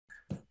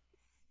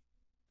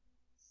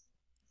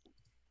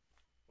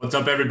What's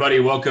up, everybody?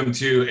 Welcome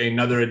to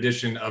another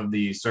edition of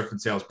the Surf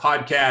and Sales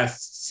Podcast,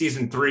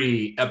 Season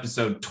 3,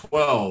 Episode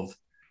 12.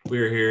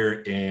 We're here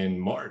in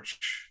March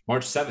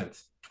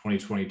 7th,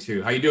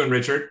 2022. How you doing,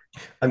 Richard?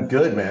 I'm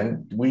good,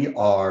 man. We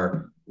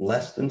are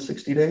less than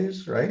 60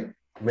 days, right?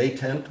 May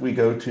 10th, we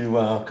go to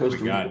Costa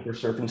Rica for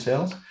Surf and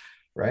Sales,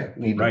 right?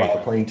 Need to buy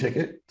a plane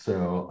ticket.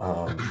 So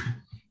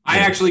I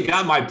actually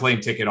got my plane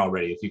ticket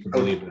already, if you can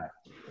believe that.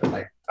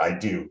 I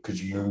do,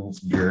 because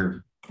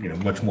you're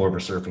much more of a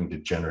surfing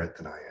degenerate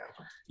than I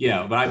am.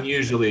 Yeah, but I'm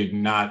usually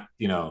not,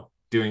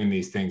 doing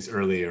these things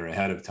earlier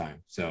ahead of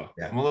time. So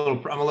yeah. I'm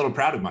a little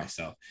proud of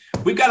myself.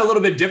 We've got a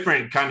little bit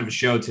different kind of a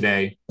show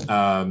today,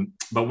 but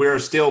we're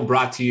still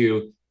brought to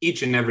you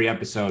each and every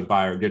episode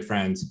by our good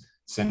friends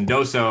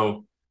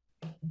Sendoso,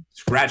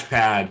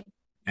 Scratchpad,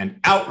 and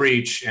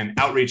Outreach. And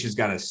Outreach has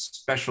got a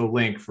special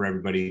link for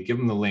everybody. Give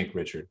them the link,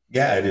 Richard.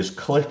 Yeah, it is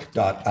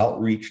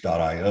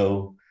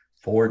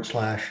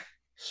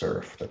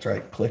click.outreach.io/surf. That's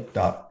right,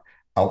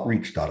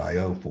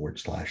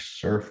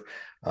 click.outreach.io/surf.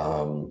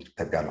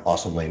 I've got an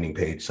awesome landing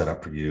page set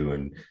up for you,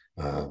 and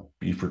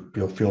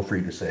feel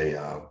free to say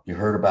you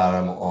heard about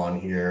them on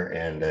here,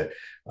 and that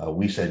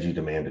we said you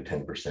demand a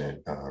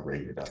 10%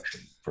 rate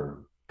reduction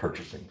for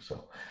purchasing.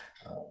 So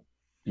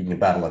you can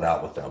battle it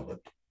out with them, but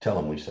tell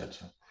them we said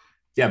so.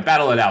 Yeah,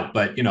 battle it out,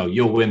 but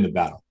you'll win the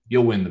battle.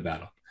 You'll win the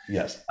battle.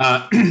 Yes.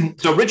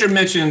 So Richard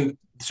mentioned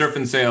Surf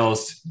and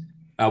Sales.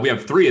 We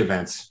have 3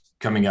 events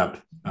coming up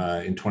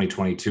in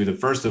 2022. The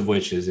first of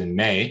which is in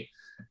May.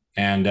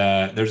 And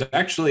there's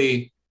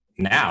actually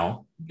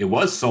now, it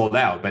was sold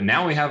out, but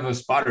now we have a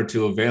spot or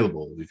two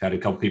available. We've had a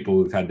couple people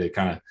who've had to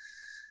kind of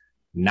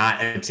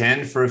not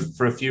attend for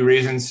a few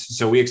reasons.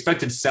 So we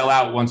expect it to sell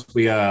out once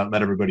we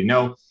let everybody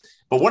know.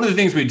 But one of the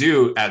things we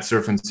do at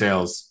Surf and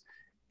Sales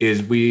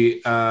is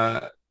we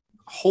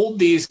hold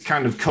these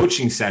kind of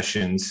coaching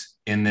sessions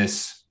in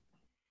this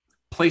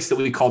place that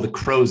we call the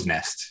Crow's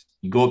Nest.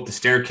 You go up the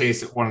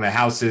staircase at one of the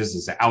houses,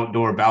 it's an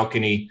outdoor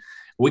balcony.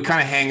 We kind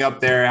of hang up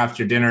there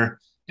after dinner.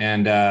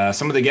 And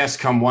some of the guests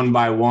come one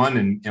by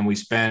one, and we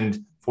spend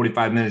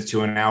 45 minutes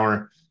to an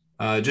hour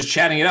just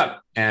chatting it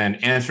up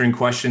and answering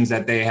questions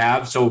that they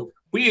have. So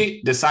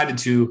we decided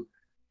to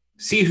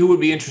see who would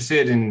be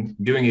interested in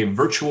doing a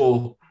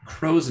virtual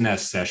Crow's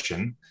Nest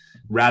session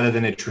rather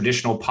than a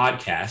traditional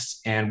podcast.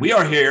 And we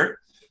are here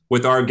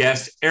with our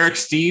guest, Eric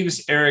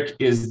Steeves. Eric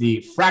is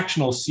the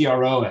fractional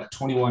CRO at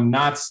 21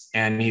 Knots,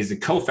 and he's the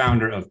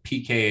co-founder of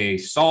PKA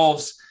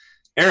Solves.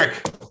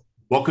 Eric,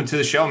 welcome to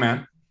the show,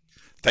 man.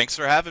 Thanks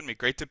for having me.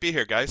 Great to be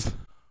here, guys.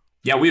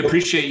 Yeah, we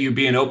appreciate you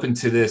being open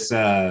to this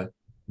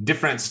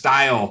different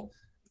style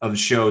of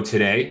show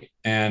today,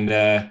 and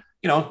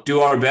do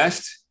our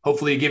best.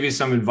 Hopefully give you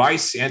some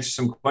advice, answer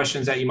some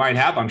questions that you might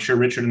have. I'm sure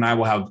Richard and I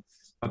will have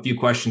a few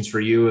questions for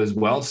you as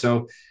well.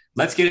 So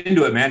let's get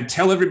into it, man.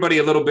 Tell everybody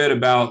a little bit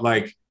about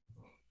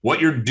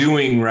what you're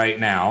doing right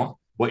now,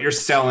 what you're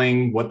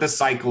selling, what the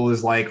cycle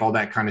is like, all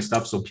that kind of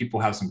stuff, so people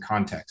have some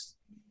context.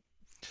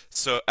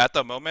 So at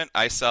the moment,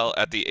 I sell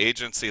at the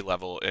agency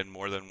level in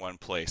more than one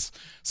place.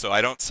 So I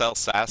don't sell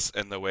SaaS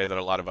in the way that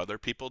a lot of other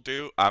people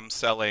do. I'm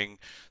selling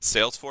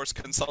Salesforce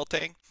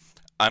consulting.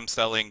 I'm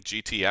selling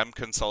GTM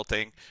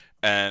consulting.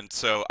 And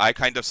so I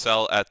kind of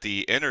sell at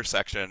the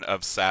intersection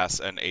of SaaS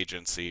and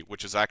agency,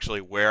 which is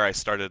actually where I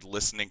started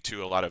listening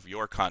to a lot of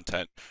your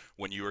content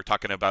when you were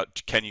talking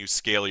about, can you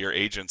scale your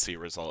agency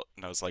result?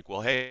 And I was like, well,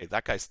 hey,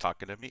 that guy's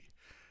talking to me.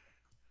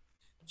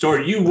 So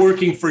are you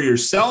working for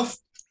yourself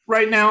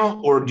right now,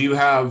 or do you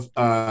have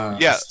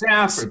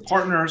staff or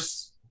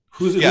partners?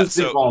 Who's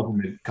involved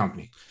in the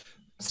company?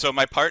 So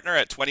my partner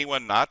at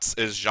 21 Knots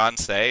is Jean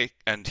Say,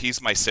 and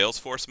he's my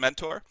Salesforce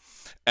mentor.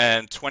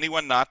 And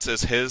 21 Knots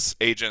is his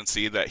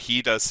agency that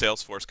he does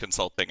Salesforce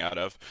consulting out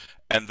of.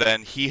 And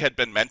then he had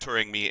been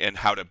mentoring me in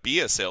how to be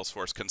a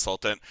Salesforce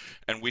consultant.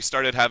 And we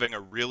started having a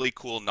really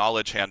cool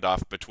knowledge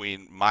handoff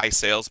between my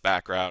sales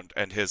background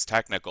and his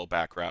technical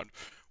background,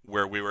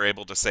 where we were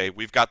able to say,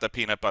 we've got the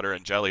peanut butter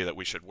and jelly that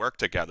we should work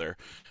together.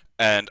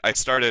 And I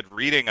started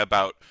reading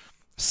about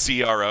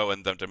CRO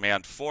and the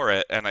demand for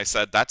it. And I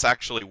said, that's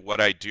actually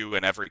what I do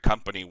in every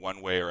company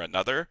one way or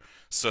another.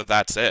 So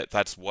that's it.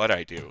 That's what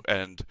I do.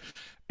 And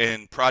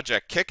in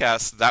Project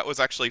Kickass, that was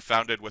actually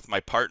founded with my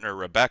partner,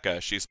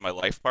 Rebecca. She's my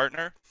life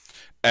partner.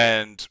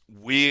 And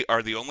we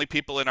are the only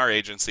people in our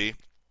agency.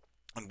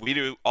 And we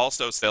do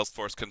also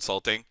Salesforce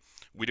consulting.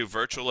 We do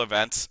virtual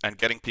events and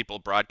getting people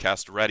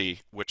broadcast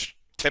ready, which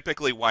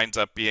typically winds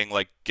up being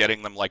like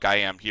getting them like I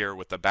am here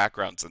with the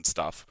backgrounds and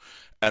stuff.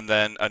 And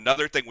then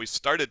another thing we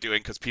started doing,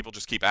 because people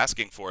just keep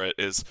asking for it,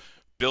 is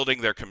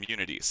building their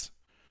communities.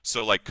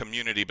 So like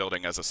community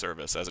building as a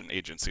service, as an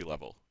agency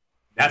level.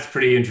 That's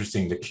pretty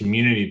interesting, the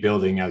community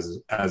building as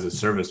a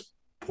service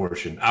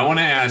portion. I want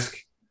to ask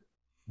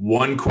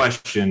one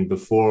question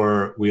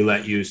before we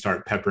let you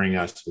start peppering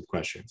us with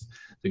questions.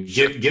 So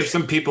give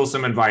some people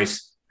some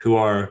advice who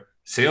are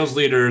sales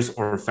leaders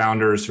or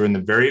founders who are in the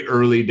very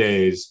early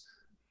days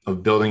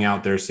of building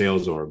out their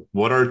sales org.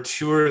 What are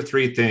 2 or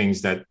 3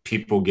 things that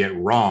people get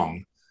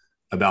wrong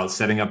about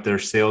setting up their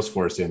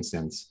Salesforce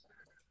instance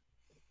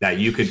that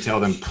you could tell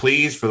them,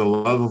 please, for the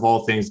love of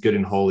all things good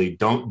and holy,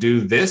 don't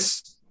do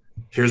this.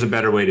 Here's a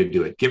better way to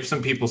do it. Give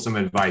some people some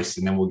advice,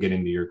 and then we'll get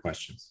into your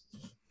questions.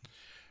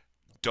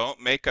 Don't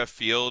make a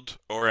field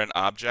or an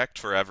object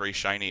for every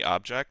shiny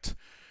object.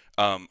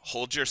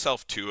 Hold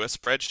yourself to a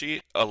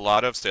spreadsheet. A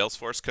lot of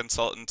Salesforce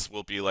consultants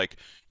will be like,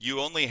 you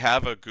only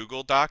have a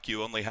Google Doc,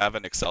 you only have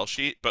an Excel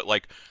sheet, but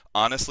like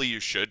honestly, you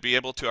should be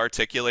able to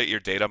articulate your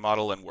data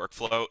model and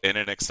workflow in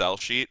an Excel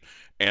sheet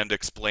and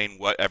explain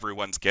what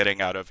everyone's getting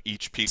out of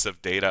each piece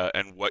of data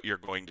and what you're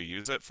going to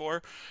use it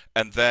for.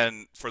 And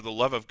then for the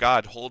love of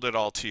God, hold it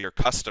all to your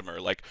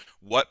customer. Like,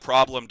 what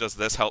problem does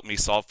this help me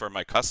solve for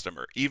my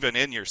customer, even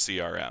in your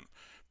CRM?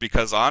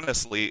 Because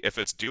honestly, if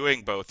it's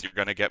doing both, you're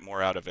going to get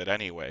more out of it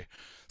anyway.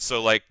 So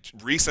like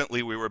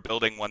recently we were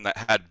building one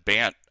that had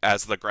BANT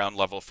as the ground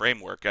level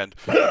framework, and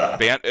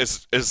BANT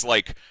is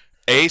like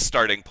a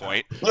starting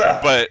point,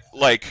 but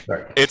like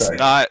it's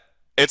not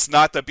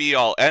the be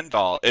all end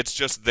all. It's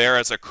just there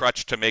as a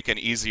crutch to make an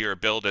easier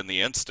build in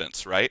the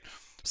instance, right?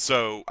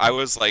 So I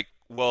was like,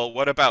 well,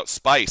 what about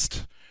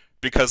Spiced?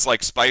 Because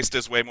like Spiced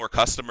is way more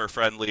customer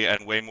friendly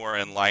and way more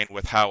in line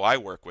with how I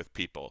work with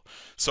people.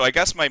 So I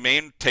guess my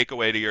main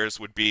takeaway to yours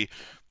would be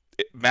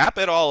map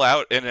it all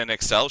out in an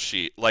Excel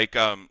sheet. Like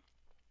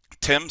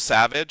Tim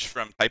Savage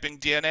from Typing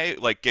DNA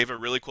like gave a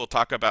really cool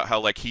talk about how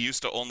like he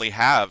used to only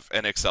have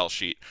an Excel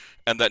sheet,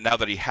 and that now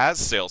that he has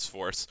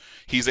Salesforce,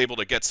 he's able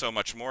to get so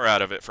much more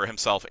out of it for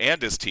himself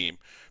and his team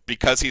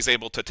because he's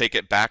able to take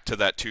it back to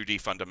that 2D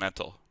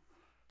fundamental.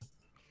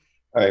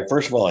 All right.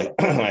 First of all,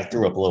 I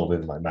threw up a little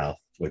bit in my mouth.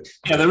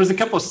 Yeah, there was a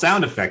couple of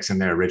sound effects in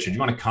there, Richard. You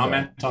want to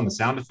comment on the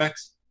sound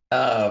effects?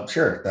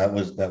 Sure. That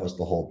was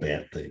the whole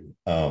BANT thing.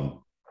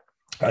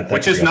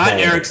 Which is not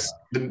Eric's,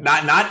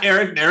 not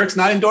Eric. Eric's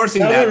not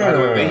endorsing that, by the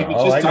way. He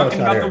was just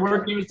talking about the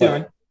work he was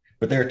doing.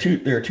 But there are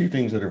two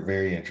things that are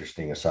very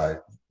interesting aside,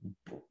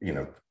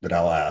 that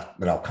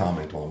I'll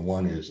comment on.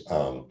 One is,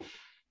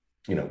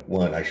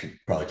 one, I should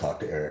probably talk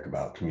to Eric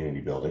about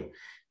community building,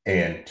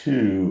 and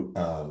two,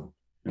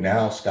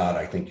 now, Scott,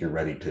 I think you're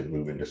ready to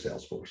move into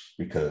Salesforce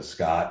because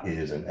Scott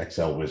is an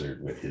Excel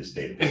wizard with his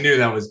database. I knew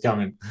that was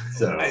coming.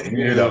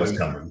 Knew that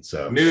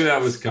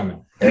was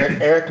coming.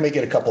 Eric may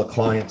get a couple of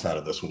clients out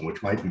of this one,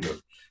 which might be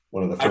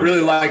one of the first. I really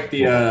like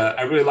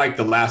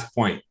the last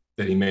point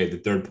that he made, the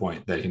third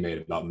point that he made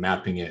about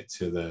mapping it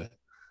to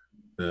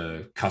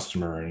the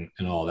customer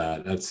and all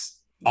that. That's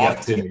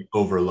often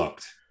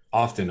overlooked.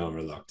 I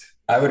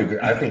would agree.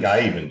 I think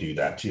I even do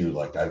that too.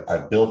 Like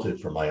I've built it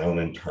for my own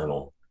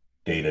internal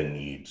data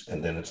needs,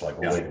 and then it's like,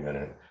 well, wait a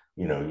minute,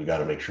 you got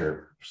to make sure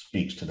it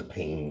speaks to the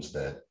pains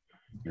that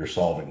you're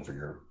solving for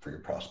your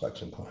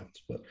prospects and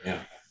clients. But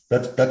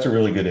that's a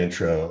really good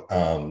intro.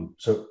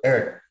 So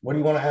Eric, what do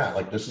you want to add?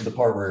 Like, this is the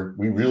part where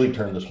we really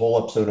turn this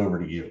whole episode over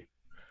to you.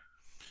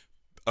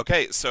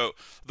 Okay, so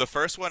the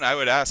first one I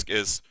would ask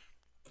is,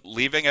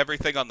 leaving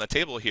everything on the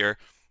table here,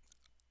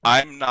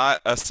 I'm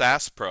not a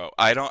SaaS pro.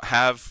 I don't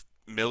have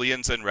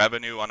millions in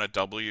revenue on a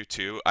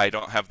W-2. I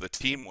don't have the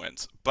team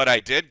wins, but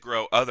I did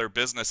grow other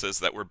businesses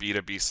that were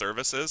B2B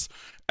services,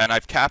 and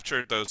I've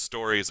captured those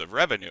stories of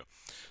revenue.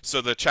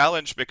 So the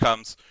challenge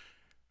becomes,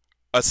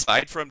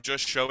 aside from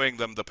just showing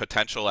them the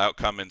potential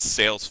outcome in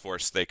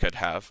Salesforce they could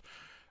have,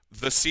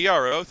 the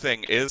CRO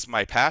thing is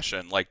my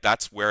passion. Like,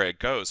 that's where it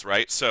goes,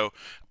 right? So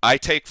I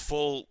take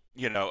full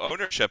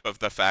ownership of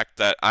the fact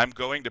that I'm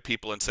going to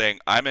people and saying,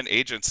 I'm an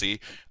agency.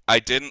 I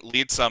didn't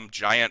lead some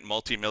giant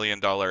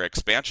multi-million-dollar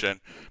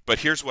expansion, but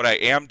here's what I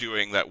am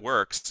doing that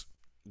works.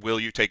 Will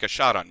you take a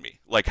shot on me?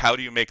 Like, how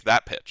do you make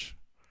that pitch?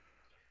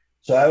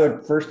 So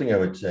first thing I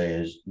would say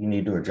is you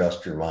need to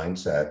adjust your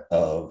mindset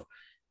of,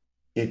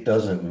 it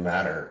doesn't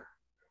matter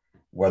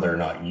whether or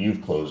not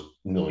you've closed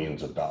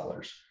millions of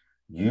dollars.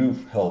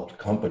 You've helped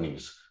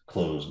companies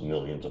close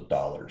millions of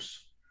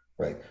dollars.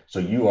 Right. So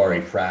you are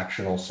a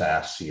fractional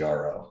SaaS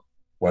CRO,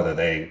 whether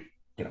they,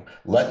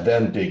 let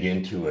them dig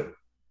into it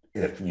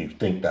if you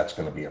think that's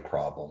going to be a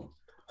problem.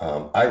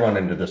 I run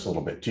into this a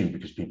little bit too,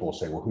 because people will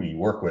say, well, who do you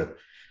work with?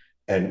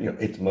 And,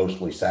 it's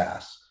mostly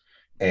SaaS.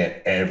 And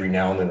every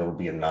now and then it'll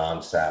be a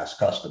non-SaaS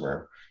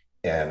customer.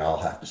 And I'll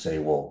have to say,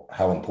 well,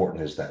 how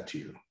important is that to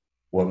you?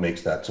 What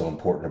makes that so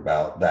important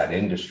about that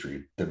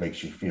industry that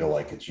makes you feel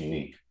like it's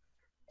unique?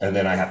 And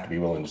then I have to be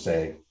willing to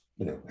say,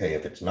 hey,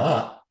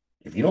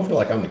 if you don't feel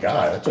like I'm the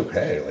guy, that's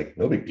okay. Like,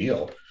 no big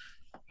deal.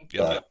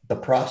 But the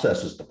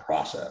process is the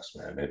process,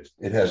 man.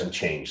 It hasn't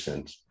changed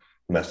since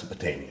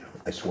Mesopotamia.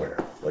 I swear.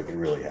 Like, it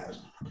really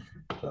hasn't.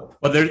 So.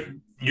 Well,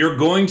 you're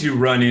going to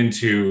run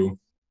into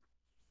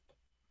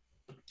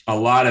a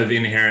lot of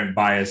inherent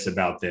bias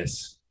about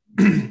this,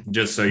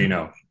 just so you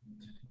know,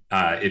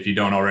 if you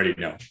don't already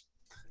know.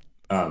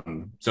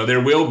 So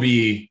there will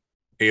be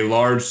a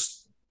large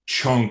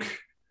chunk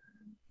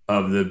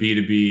of the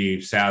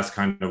B2B SaaS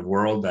kind of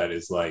world that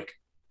is like,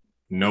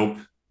 nope,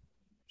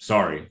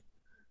 sorry.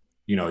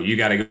 You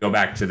got to go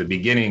back to the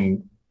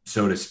beginning,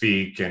 so to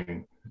speak.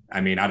 And I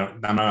mean, I'm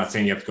not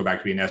saying you have to go back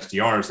to be an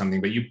SDR or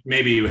something, but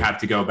you have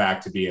to go back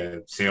to be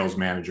a sales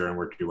manager and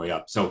work your way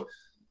up. So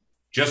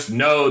just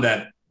know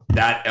that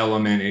that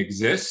element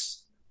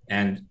exists.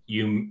 And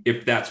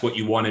if that's what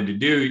you wanted to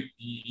do,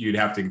 you'd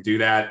have to do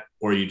that,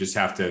 or you just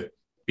have to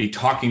be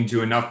talking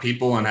to enough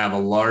people and have a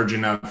large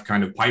enough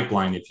kind of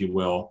pipeline, if you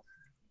will,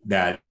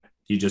 that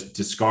you just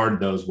discard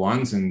those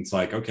ones. And it's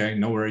like, okay,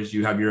 no worries.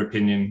 You have your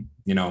opinion.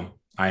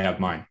 I have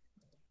mine.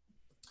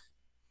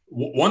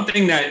 One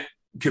thing that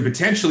could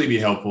potentially be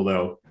helpful,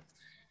 though,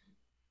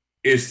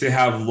 is to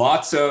have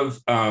lots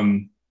of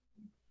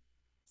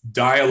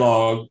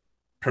dialogue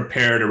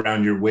prepared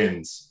around your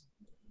wins.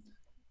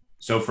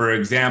 So, for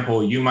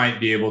example, you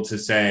might be able to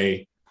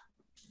say,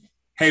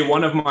 hey,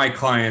 one of my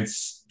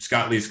clients,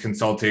 Scott Lease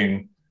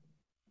Consulting,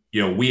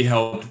 we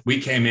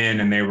came in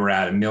and they were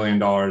at $1 million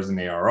in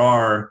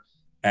ARR.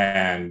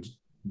 And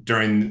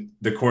during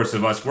the course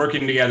of us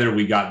working together,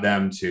 we got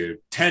them to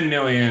 10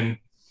 million.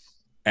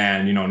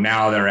 And,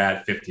 now they're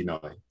at 50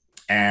 million.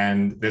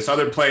 And this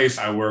other place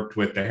I worked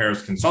with, the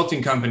Harris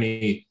Consulting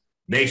Company,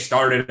 they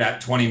started at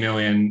 20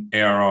 million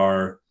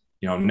ARR.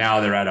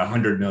 Now they're at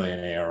 100 million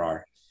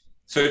ARR.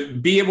 So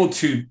be able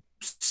to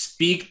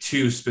speak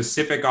to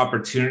specific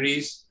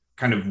opportunities,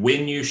 kind of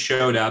when you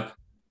showed up,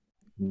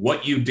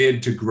 what you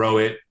did to grow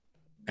it,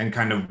 and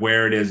kind of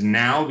where it is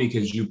now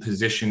because you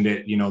positioned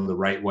it, the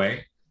right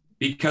way.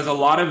 Because a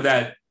lot of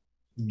that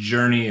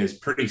journey is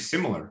pretty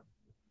similar,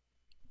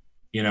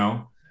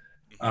 in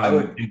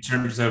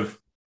terms of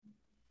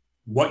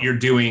what you're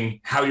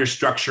doing, how you're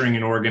structuring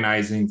and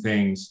organizing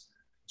things,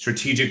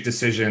 strategic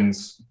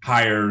decisions,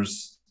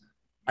 hires.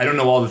 I don't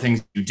know all the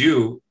things you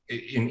do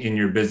in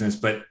your business,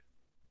 but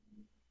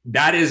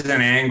that is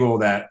an angle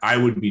that I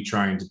would be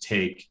trying to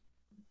take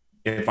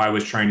if I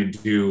was trying to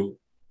do,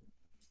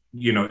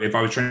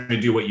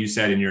 what you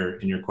said in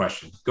your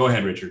question. Go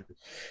ahead, Richard.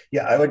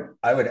 Yeah,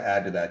 I would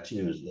add to that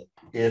too, is that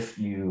if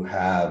you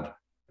have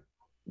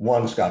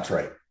one, Scott's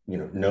right,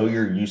 know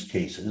your use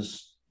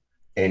cases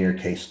and your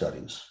case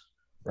studies,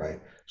 right?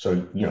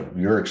 So,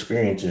 your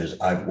experience is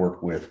I've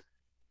worked with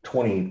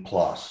 20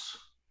 plus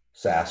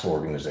SaaS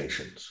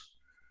organizations.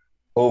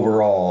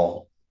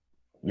 Overall,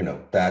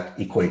 that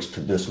equates to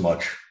this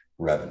much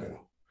revenue.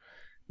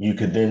 You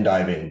could then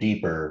dive in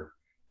deeper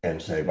and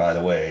say, by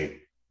the way,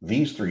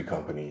 these 3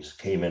 companies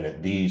came in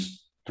at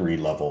these 3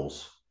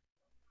 levels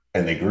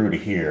and they grew to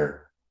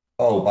here.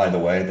 Oh, by the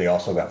way, they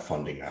also got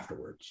funding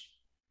afterwards,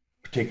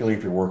 particularly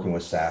if you're working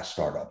with SaaS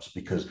startups,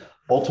 because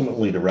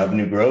ultimately the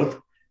revenue growth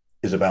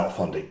is about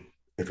funding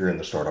if you're in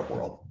the startup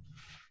world.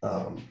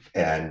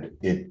 And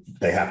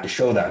they have to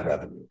show that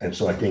revenue. And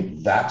so I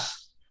think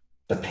that's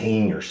the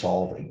pain you're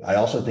solving. I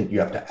also think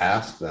you have to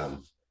ask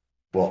them,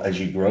 well, as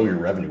you grow your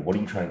revenue, what are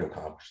you trying to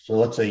accomplish? So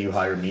let's say you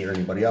hire me or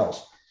anybody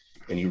else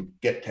and you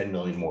get 10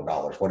 million more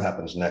dollars. What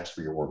happens next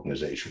for your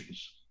organization?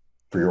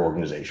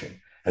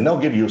 And they'll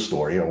give you a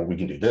story. We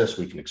can do this,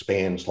 we can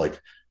expand. It's like,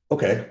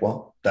 okay,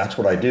 well, that's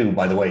what I do.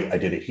 By the way, I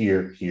did it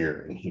here,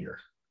 here, and here.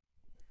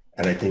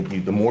 And I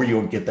think the more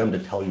you get them to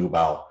tell you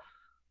about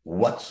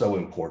what's so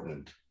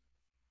important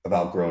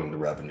about growing the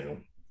revenue,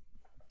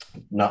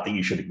 not that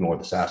you should ignore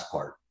the SaaS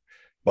part,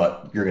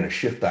 but you're going to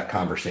shift that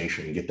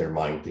conversation and get their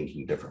mind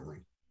thinking differently.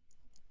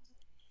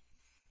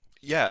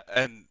 Yeah,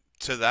 and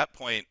to that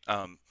point,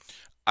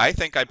 I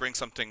think I bring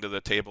something to the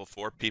table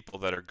for people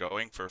that are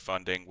going for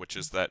funding, which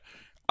is that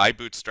I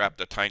bootstrapped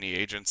a tiny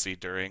agency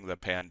during the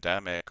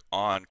pandemic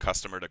on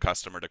customer to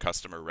customer to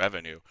customer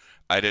revenue.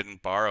 I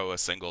didn't borrow a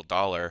single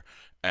dollar,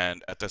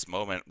 and at this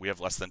moment, we have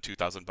less than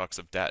 $2,000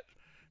 of debt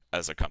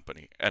as a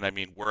company. And I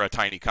mean, we're a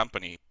tiny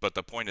company, but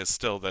the point is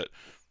still that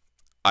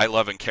I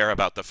love and care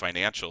about the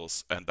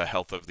financials and the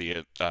health of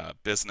the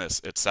business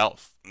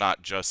itself,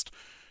 not just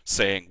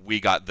saying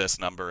we got this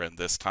number in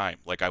this time.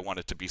 Like, I want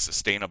it to be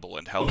sustainable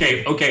and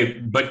healthy. Okay.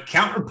 But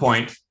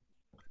counterpoint,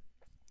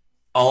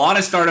 a lot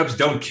of startups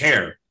don't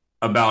care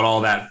about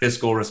all that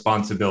fiscal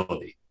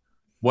responsibility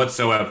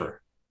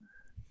whatsoever.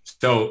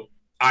 So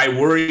I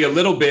worry a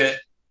little bit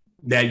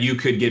that you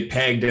could get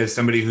pegged as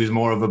somebody who's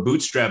more of a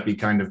bootstrappy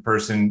kind of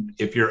person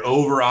if you're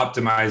over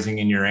optimizing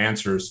in your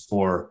answers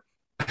for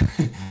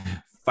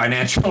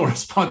financial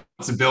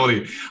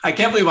responsibility. I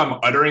can't believe I'm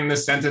uttering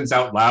this sentence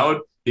out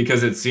loud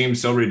because it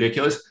seems so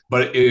ridiculous,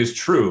 but it is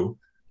true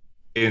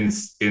in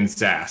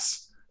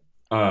SaaS.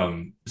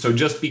 So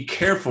just be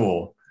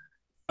careful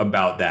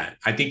about that.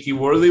 I think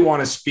you really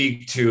want to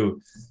speak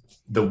to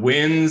the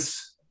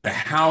wins, the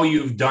how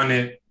you've done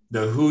it,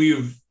 the who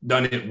you've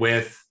done it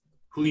with,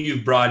 who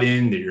you've brought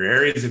in, your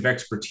areas of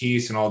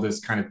expertise and all this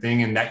kind of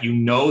thing, and that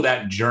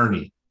that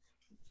journey.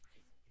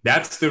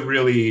 That's the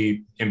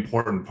really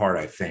important part,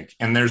 I think.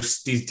 And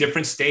there's these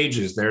different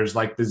stages. There's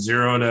like the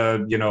 0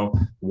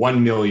 to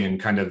 1 million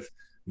kind of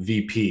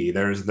VP.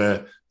 There's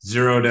the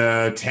 0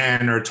 to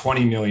 10 or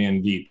 20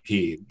 million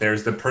VP.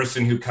 There's the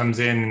person who comes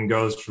in and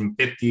goes from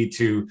 50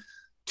 to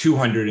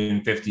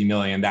 250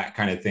 million, that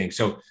kind of thing.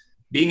 So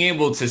being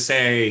able to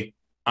say,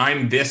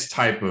 I'm this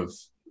type of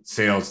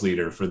sales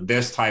leader for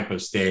this type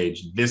of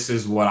stage. This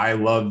is what I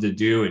love to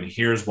do. And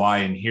here's why.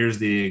 And here's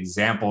the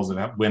examples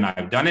of when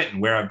I've done it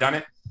and where I've done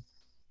it.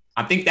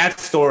 I think that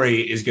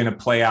story is going to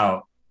play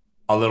out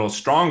a little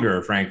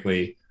stronger,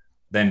 frankly,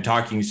 than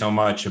talking so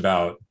much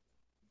about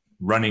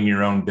running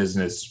your own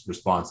business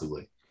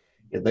responsibly.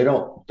 Yeah, they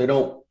don't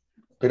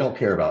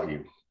care about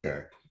you,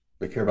 Eric.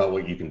 They care about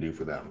what you can do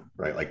for them,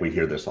 right? Like we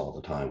hear this all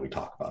the time. We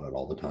talk about it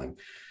all the time.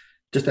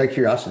 Just out of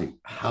curiosity,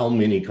 how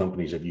many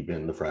companies have you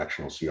been the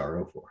fractional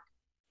CRO for?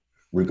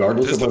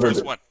 Regardless This is of the whether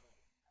first one.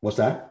 What's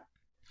that?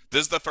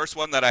 This is the first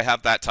one that I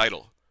have that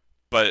title,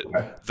 but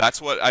Okay.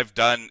 that's what I've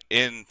done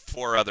in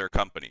 4 other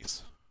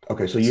companies.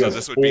 Okay, so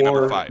this would be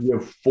number 5. You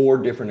have 4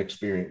 different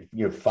experience.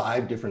 You have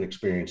 5 different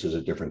experiences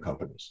at different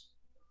companies,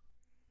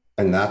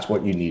 and that's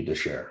what you need to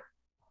share.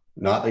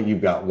 Not that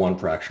you've got one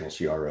fractional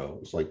CRO.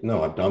 It's like,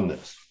 no, I've done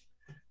this.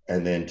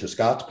 And then to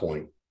Scott's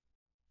point,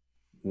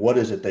 what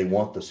is it they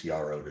want the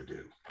CRO to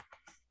do?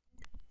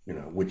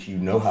 Which you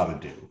know how to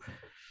do.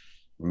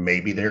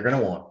 Maybe they're going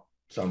to want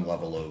some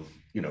level of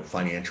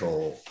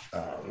financial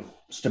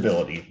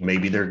stability.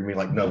 Maybe they're going to be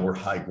like, no, we're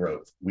high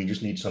growth. We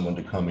just need someone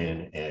to come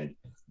in and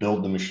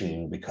build the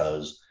machine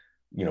because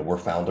we're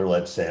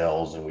founder-led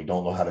sales and we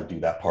don't know how to do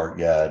that part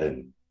yet,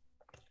 and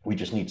we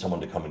just need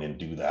someone to come in and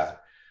do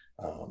that.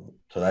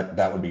 So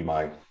that would be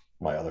my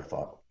other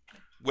thought.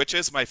 Which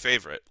is my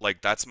favorite.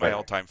 Like, that's my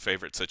all-time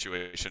favorite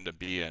situation to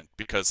be in,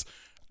 because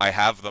I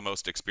have the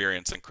most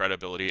experience and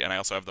credibility, and I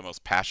also have the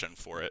most passion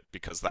for it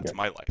because that's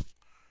my life.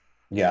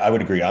 Yeah, I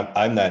would agree.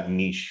 I'm that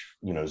niche,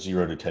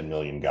 0 to 10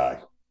 million guy,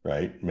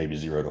 right? Maybe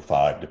 0 to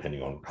 5,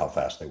 depending on how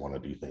fast they want to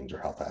do things or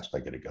how fast I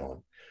get it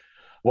going.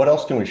 What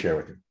else can we share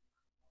with you?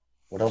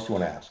 What else do you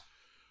want to ask?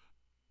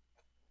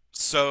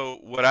 So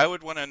what I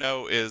would want to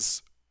know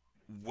is,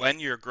 when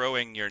you're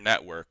growing your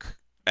network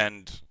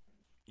and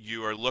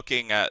you are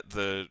looking at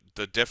the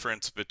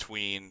difference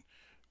between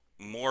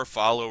more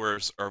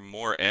followers or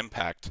more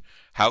impact,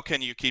 how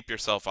can you keep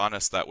yourself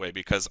honest that way?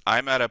 Because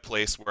I'm at a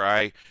place where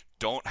I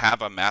don't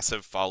have a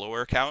massive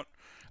follower count.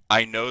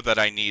 I know that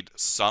I need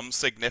some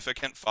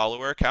significant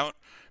follower count,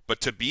 but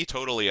to be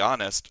totally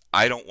honest,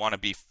 I don't want to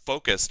be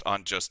focused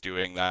on just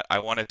doing that. I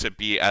want it to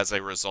be as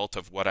a result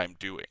of what I'm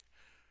doing.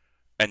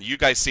 And you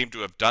guys seem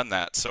to have done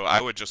that, so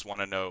I would just want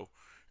to know,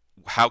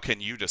 how can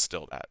you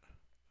distill that?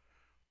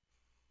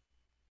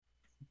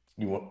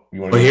 You want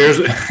Well,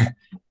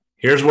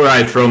 here's where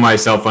I throw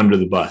myself under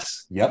the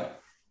bus. Yep.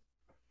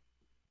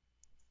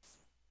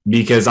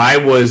 Because I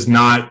was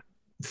not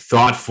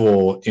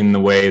thoughtful in the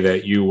way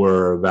that you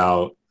were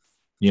about,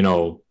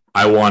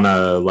 I want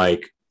to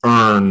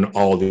earn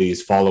all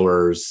these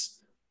followers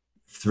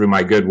through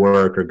my good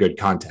work or good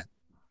content.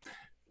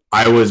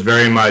 I was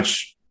very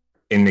much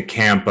in the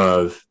camp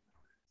of,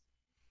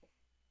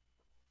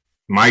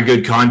 my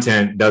good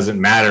content doesn't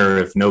matter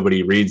if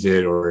nobody reads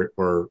it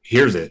or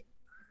hears it.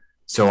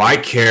 So I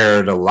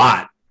cared a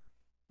lot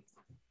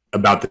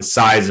about the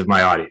size of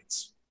my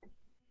audience,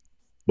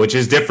 which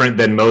is different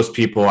than most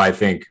people, I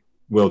think,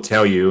 will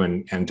tell you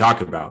and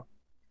talk about.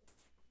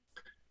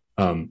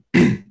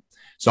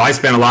 So I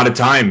spent a lot of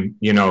time,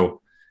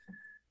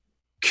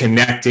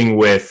 connecting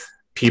with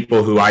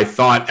people who I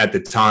thought at the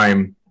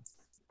time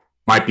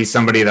might be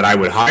somebody that I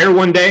would hire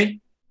one day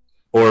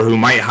or who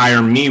might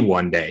hire me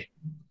one day.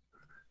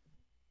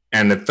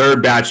 And the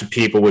third batch of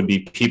people would be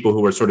people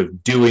who are sort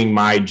of doing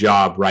my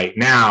job right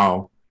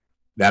now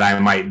that I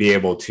might be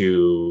able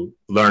to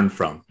learn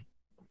from.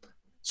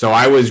 So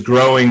I was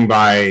growing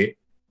by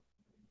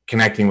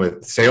connecting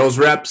with sales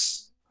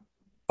reps,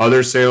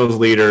 other sales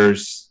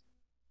leaders,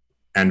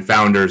 and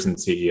founders and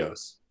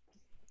CEOs.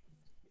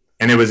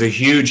 And it was a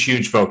huge,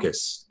 huge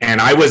focus.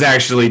 And I was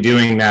actually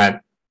doing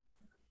that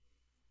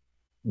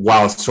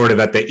while sort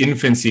of at the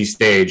infancy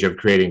stage of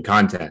creating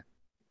content.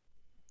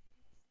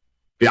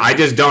 I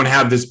just don't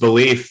have this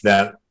belief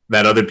that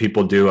other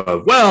people do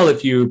of, well,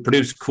 if you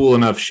produce cool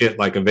enough shit,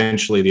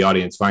 eventually the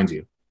audience finds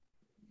you.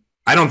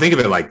 I don't think of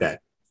it like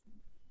that.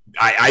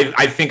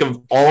 I think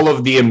of all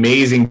of the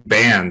amazing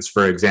bands,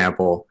 for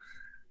example,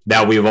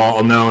 that we've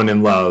all known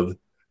and loved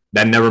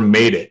that never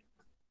made it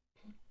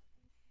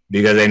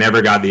because they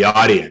never got the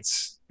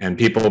audience. And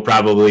people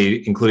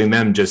probably, including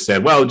them, just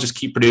said, well, just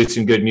keep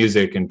producing good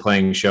music and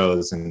playing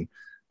shows and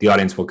the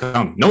audience will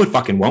come. No, it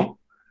fucking won't.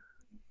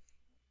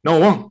 No,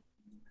 it won't.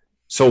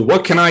 So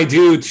what can I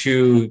do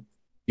to,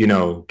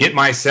 get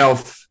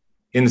myself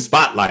in the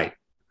spotlight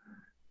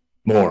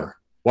more?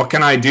 What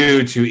can I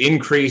do to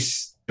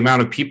increase the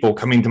amount of people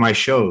coming to my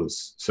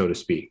shows, so to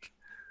speak?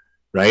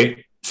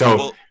 Right?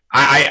 So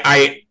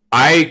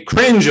I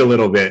cringe a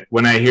little bit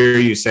when I hear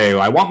you say,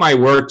 I want my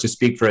work to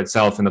speak for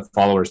itself and the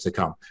followers to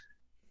come.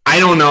 I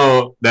don't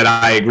know that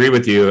I agree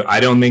with you. I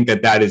don't think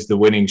that is the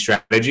winning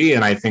strategy.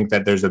 And I think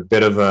that there's a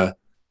bit of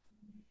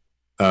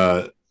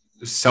a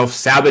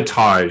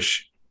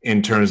self-sabotage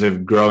in terms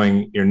of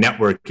growing your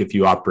network if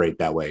you operate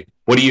that way.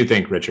 What do you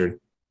think, Richard?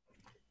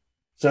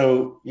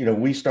 So,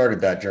 we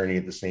started that journey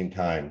at the same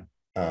time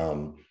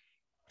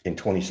in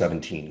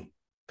 2017,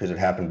 because it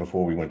happened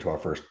before we went to our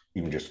first,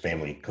 even just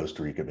family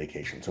Costa Rica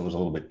vacation. So it was a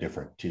little bit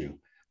different too.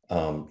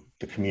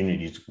 The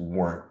communities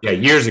weren't. Yeah,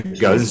 years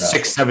ago. This is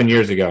 6-7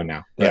 years ago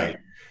now. Right. Yeah.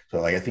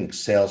 So I think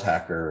Sales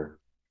Hacker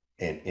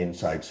and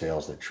Inside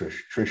Sales, that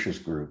Trisha's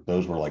group,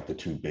 those were the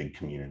 2 big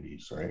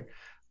communities, right?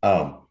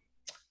 Um,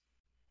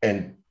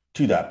 and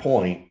to that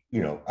point,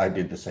 I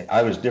did the same.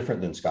 I was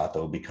different than Scott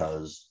though,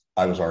 because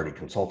I was already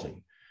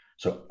consulting.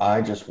 So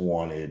I just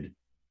wanted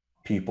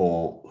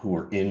people who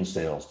were in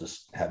sales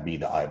to be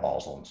the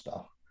eyeballs on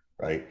stuff,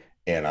 right?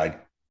 And I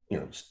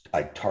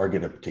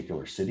target a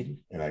particular city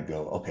and I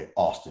go, okay,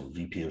 Austin,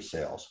 VP of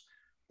sales,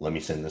 let me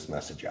send this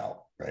message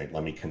out, right?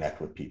 Let me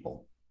connect with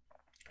people.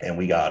 And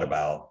we got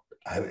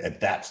at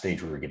that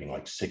stage, we were getting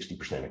like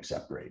 60%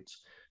 accept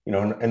rates,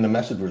 and the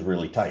message was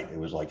really tight. It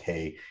was like,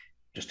 hey,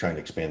 just trying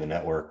to expand the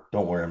network.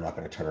 Don't worry, I'm not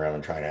going to turn around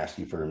and try and ask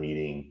you for a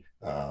meeting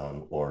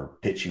or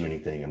pitch you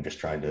anything. I'm just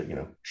trying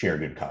to, share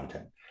good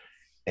content.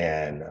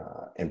 And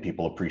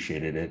people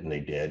appreciated it, and they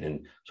did.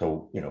 And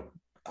so,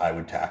 I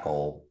would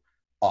tackle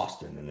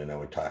Austin, and then I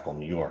would tackle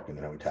New York, and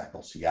then I would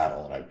tackle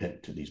Seattle, and I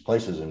went to these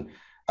places. And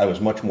I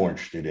was much more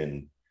interested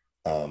in,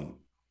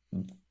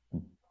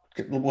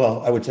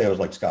 well, I would say I was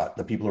like Scott,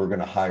 the people who are going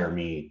to hire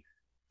me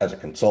as a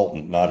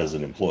consultant, not as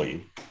an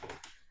employee.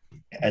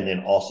 And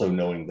then also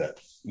knowing that,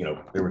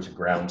 there was a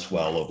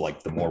groundswell of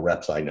like, the more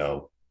reps I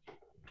know,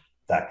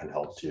 that can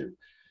help too.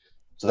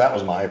 So that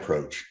was my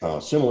approach,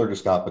 similar to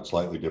Scott, but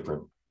slightly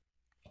different.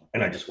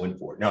 And I just went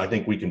for it. Now, I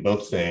think we can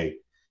both say,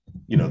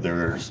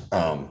 there's,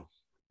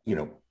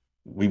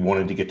 we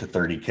wanted to get to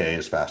 30K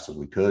as fast as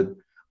we could.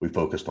 We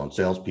focused on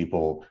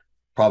salespeople,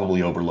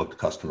 probably overlooked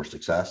customer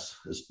success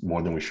is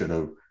more than we should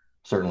have,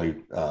 certainly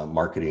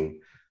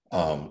marketing.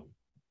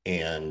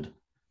 And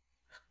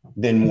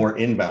then more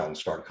inbound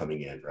start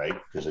coming in, right?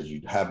 Because as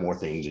you have more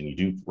things and you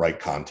do write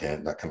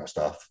content, that kind of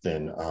stuff,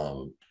 then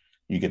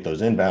you get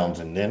those inbounds,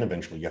 and then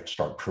eventually you have to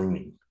start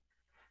pruning,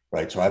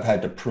 right? So I've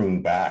had to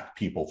prune back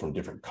people from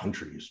different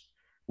countries,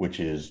 which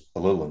is a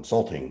little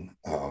insulting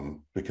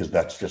because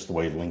that's just the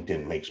way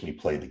LinkedIn makes me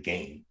play the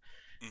game.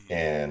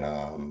 And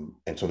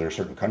so there are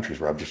certain countries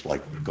where I've just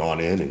like gone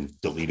in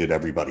and deleted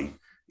everybody,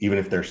 even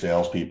if they're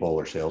salespeople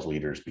or sales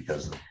leaders,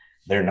 because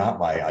they're not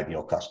my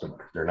ideal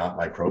customer. They're not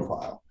my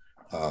profile.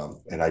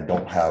 And I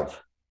don't have,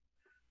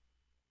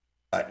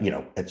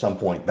 at some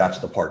point, that's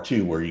the part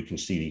too, where you can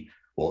see,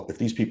 well, if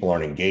these people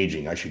aren't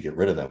engaging, I should get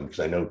rid of them, because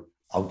I know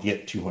I'll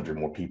get 200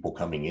 more people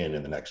coming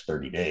in the next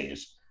 30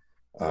 days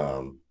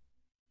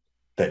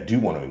that do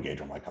want to engage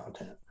on my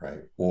content,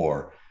 right?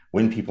 Or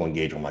when people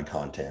engage on my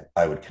content,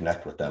 I would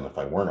connect with them if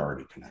I weren't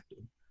already connected,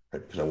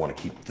 right? Because I want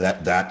to keep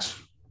that. That's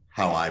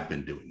how I've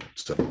been doing it.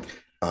 So,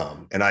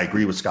 and I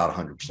agree with Scott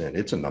 100%.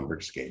 It's a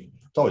numbers game.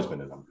 It's always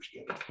been a numbers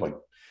game. Like,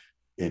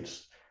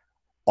 it's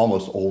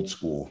almost old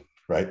school,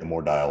 right? The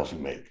more dials you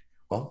make,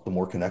 well, the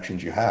more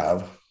connections you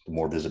have, the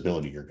more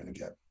visibility you're going to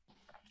get.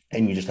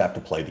 And you just have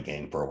to play the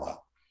game for a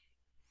while.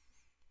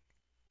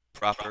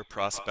 Proper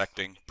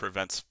prospecting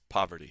prevents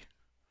poverty.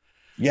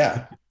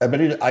 Yeah,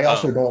 but I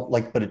also don't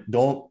like, but it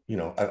don't,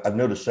 I've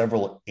noticed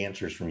several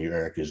answers from you,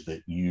 Eric, is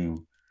that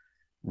you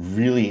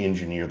really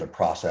engineer the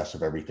process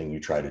of everything you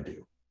try to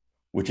do,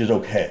 which is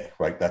okay,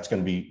 right? That's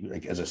going to be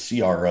like, as a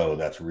CRO,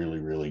 that's really,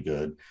 really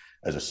good.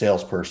 As a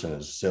salesperson,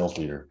 as a sales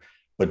leader,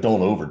 but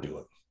don't overdo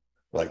it.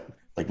 Like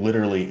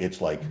literally, it's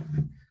like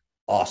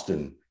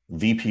Austin,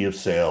 VP of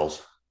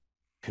sales,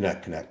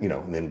 connect,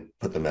 and then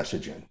put the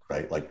message in,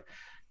 right? Like,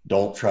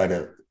 don't try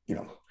to,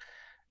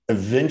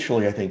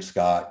 eventually, I think,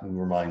 Scott,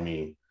 remind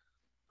me,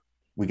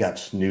 we got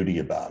snooty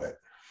about it.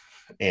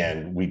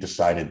 And we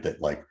decided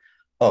that, like,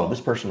 oh,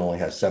 this person only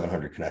has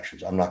 700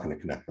 connections. I'm not going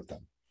to connect with them.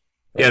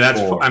 Yeah,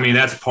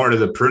 that's part of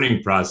the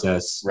pruning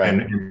process. Right.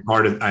 And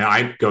part of,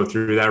 I go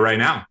through that right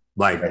now.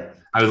 Like, right.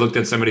 I looked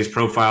at somebody's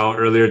profile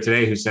earlier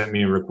today who sent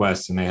me a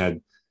request, and they had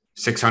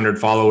 600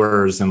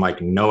 followers and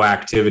like no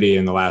activity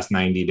in the last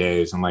 90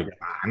 days. I'm like,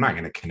 I'm not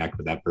going to connect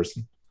with that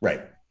person.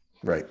 Right.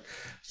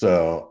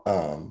 So,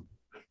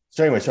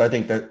 anyway, so I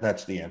think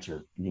that's the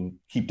answer. You can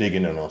keep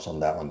digging in us on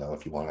that one, though,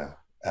 if you want to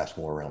ask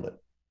more around it.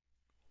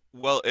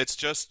 Well, it's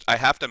just, I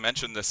have to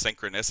mention this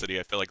synchronicity.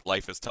 I feel like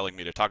life is telling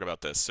me to talk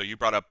about this. So you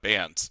brought up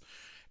bands.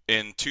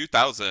 In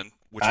 2000,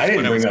 which is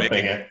when I was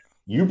making... Band.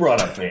 You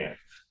brought up band.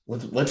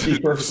 Let's be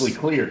perfectly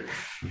clear.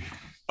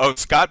 Oh,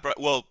 Scott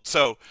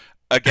so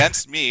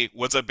Against Me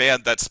was a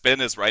band that Spin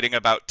is writing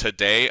about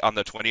today on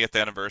the 20th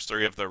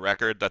anniversary of the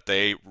record that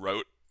they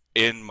wrote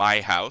in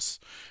my house.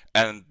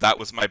 And that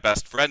was my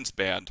best friend's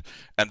band.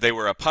 And they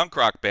were a punk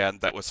rock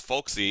band that was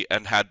folksy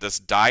and had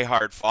this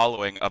diehard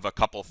following of a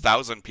couple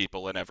thousand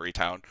people in every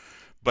town.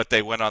 But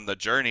they went on the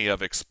journey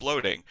of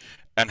exploding.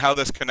 And how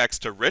this connects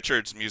to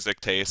Richard's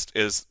music taste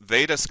is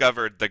they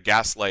discovered the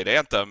Gaslight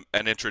Anthem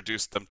and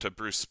introduced them to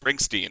Bruce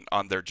Springsteen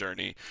on their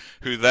journey,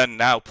 who then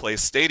now plays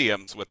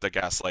stadiums with the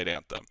Gaslight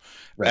Anthem.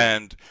 Right.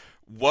 And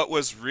what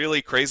was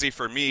really crazy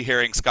for me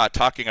hearing Scott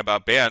talking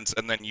about bands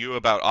and then you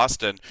about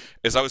Austin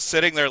is I was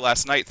sitting there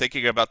last night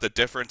thinking about the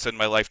difference in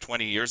my life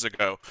 20 years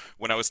ago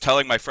when I was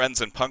telling my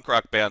friends in punk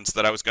rock bands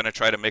that I was going to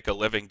try to make a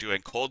living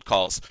doing cold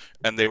calls,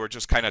 and they were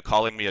just kind of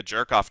calling me a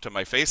jerk off to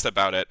my face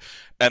about it.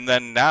 And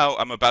then now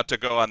I'm about to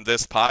go on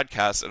this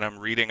podcast and I'm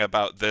reading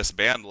about this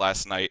band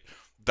last night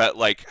that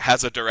like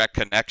has a direct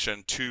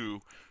connection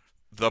to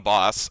the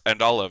boss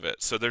and all of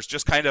it. So there's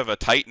just kind of a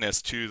tightness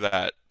to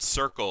that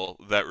circle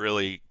that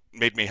really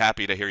made me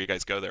happy to hear you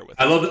guys go there with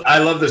it. I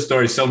love the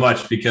story so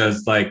much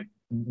because like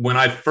when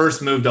I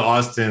first moved to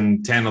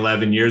Austin 10,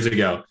 11 years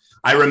ago,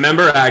 I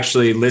remember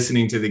actually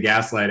listening to the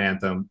Gaslight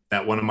Anthem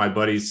that one of my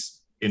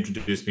buddies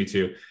introduced me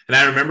to. And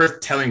I remember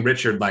telling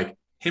Richard, like,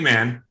 hey,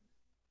 man,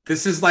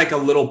 this is like a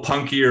little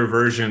punkier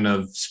version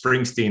of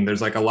Springsteen.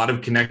 There's like a lot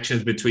of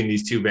connections between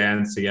these two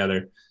bands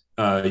together.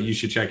 You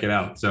should check it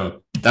out.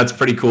 So that's a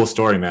pretty cool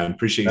story, man.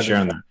 Appreciate you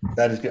sharing that.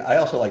 That is good. I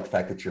also like the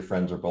fact that your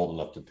friends are bold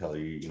enough to tell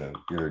you, you know,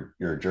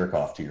 you're a jerk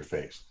off to your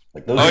face.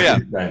 Like those are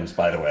good friends,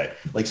 by the way.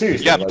 Like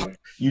seriously, like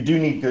you do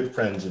need good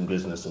friends in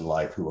business and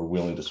life who are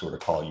willing to sort of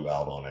call you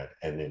out on it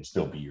and then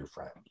still be your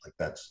friend. Like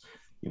that's,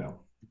 you know,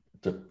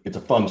 it's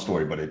a fun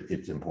story, but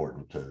it's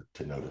important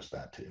to notice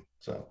that too.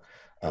 So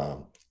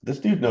this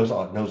dude knows a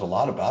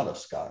lot about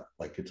us, Scott.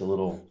 Like it's a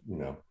little, you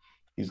know,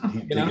 he's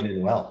digging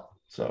in well.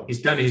 So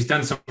he's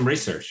done some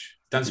research.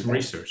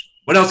 Research.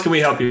 What else can we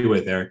help you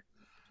with, Eric?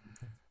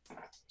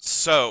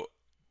 So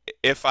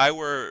if I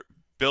were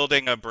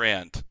building a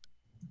brand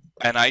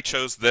and I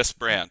chose this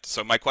brand,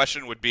 so my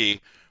question would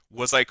be,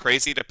 was I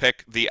crazy to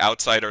pick the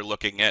outsider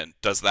looking in?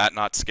 Does that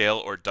not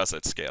scale or does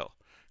it scale?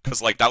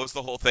 Because like that was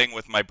the whole thing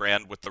with my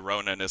brand with the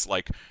Ronin is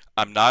like,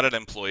 I'm not an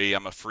employee,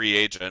 I'm a free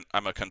agent,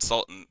 I'm a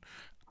consultant.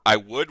 I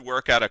would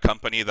work at a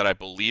company that I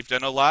believed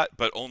in a lot,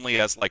 but only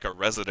as like a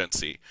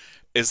residency.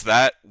 Is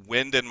that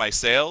wind in my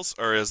sails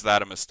or is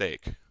that a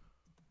mistake?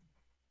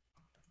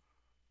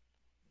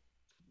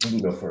 You can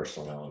go first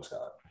on that one,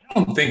 Scott. I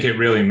don't think it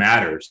really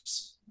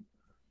matters.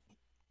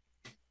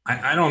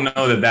 I don't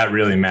know that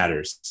really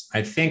matters.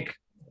 I think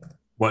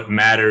what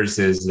matters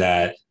is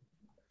that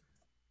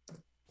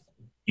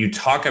you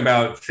talk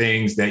about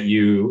things that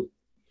you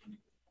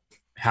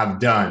have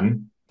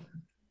done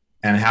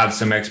and have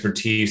some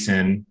expertise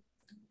in.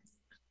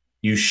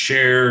 You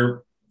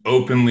share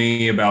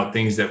openly about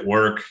things that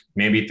work,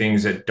 maybe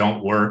things that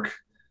don't work.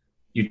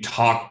 You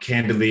talk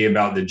candidly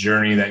about the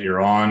journey that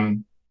you're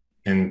on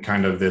and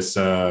kind of this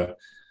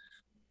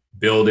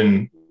build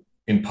in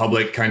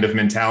public kind of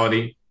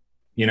mentality,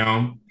 you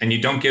know, and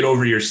you don't get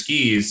over your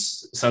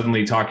skis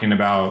suddenly talking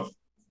about,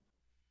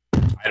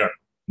 I don't know,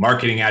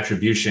 marketing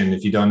attribution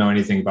if you don't know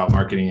anything about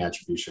marketing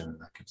attribution and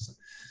that kind of stuff.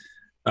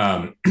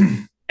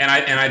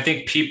 And I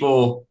think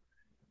people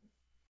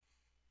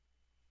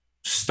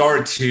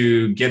start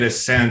to get a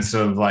sense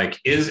of like,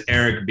 is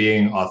Eric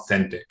being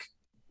authentic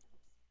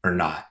or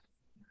not?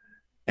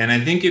 And I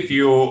think if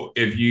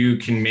you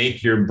can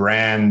make your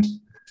brand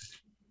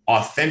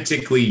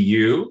authentically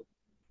you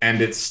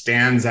and it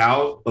stands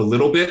out a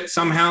little bit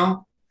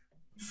somehow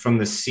from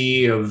the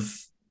sea of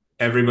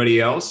everybody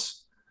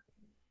else,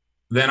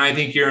 then I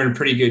think you're in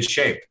pretty good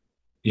shape,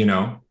 you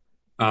know?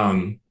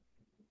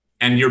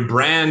 And your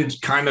brand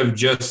kind of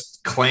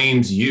just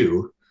claims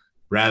you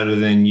rather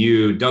than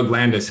you. Doug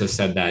Landis has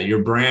said that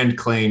your brand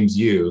claims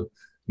you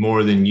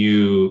more than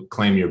you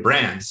claim your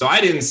brand. So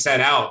I didn't set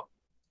out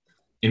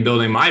in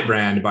building my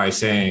brand by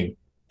saying,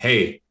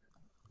 hey,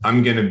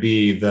 I'm going to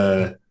be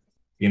the,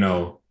 you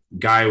know,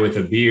 guy with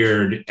a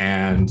beard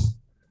and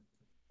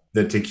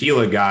the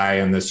tequila guy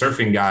and the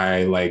surfing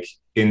guy, like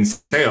in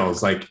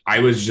sales. Like I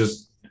was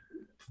just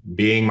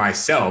being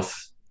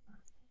myself.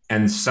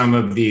 And some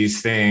of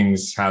these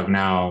things have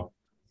now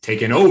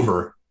taken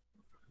over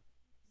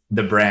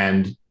the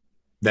brand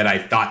that I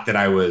thought that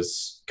I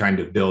was kind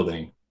of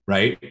building,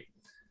 right?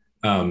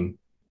 And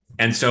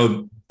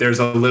so there's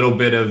a little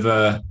bit of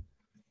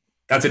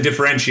that's a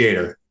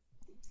differentiator,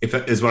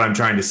 is what I'm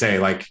trying to say.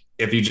 Like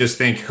if you just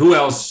think who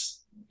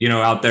else, you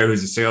know, out there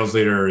who's a sales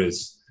leader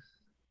is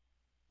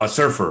a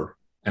surfer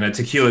and a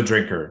tequila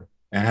drinker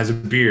and has a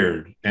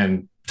beard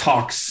and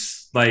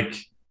talks like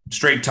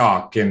straight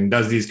talk and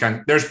does these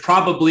there's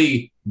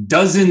probably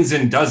dozens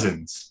and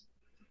dozens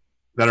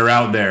that are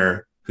out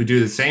there who do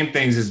the same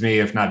things as me,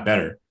 if not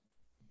better.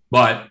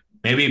 But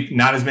maybe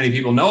not as many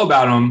people know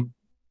about them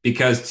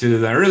because, to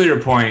the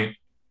earlier point,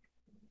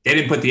 they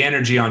didn't put the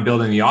energy on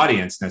building the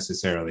audience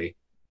necessarily,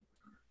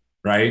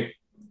 right?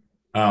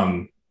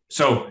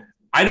 So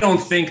I don't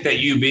think that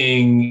you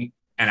being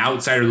an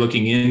outsider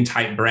looking in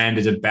type brand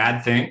is a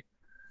bad thing.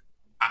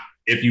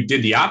 If you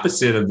did the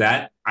opposite of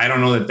that, I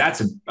don't know that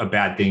that's a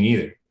bad thing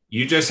either.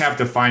 You just have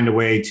to find a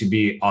way to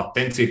be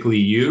authentically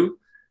you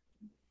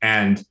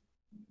and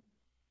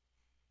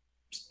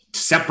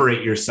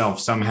separate yourself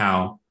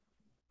somehow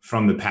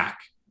from the pack.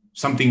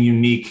 Something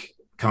unique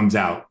comes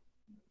out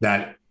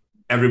that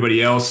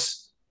everybody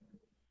else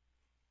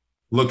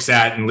looks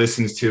at and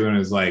listens to and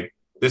is like,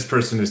 this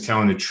person is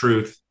telling the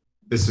truth.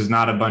 This is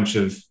not a bunch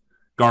of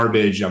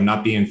garbage. I'm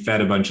not being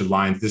fed a bunch of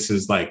lines. This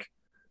is like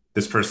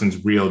this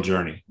person's real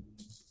journey.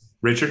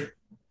 Richard?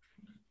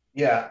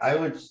 Yeah, I'm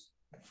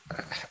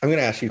going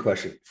to ask you a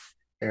question.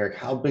 Eric,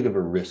 how big of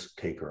a risk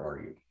taker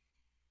are you?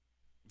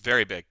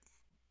 Very big.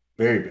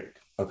 Very big.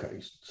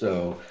 Okay.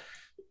 So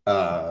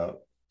Scott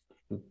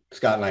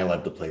and I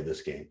love to play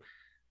this game.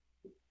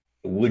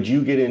 Would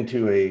you get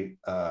into a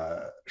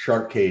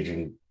shark cage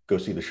and go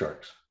see the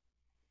sharks?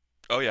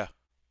 Oh, yeah.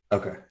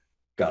 Okay.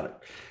 Got it.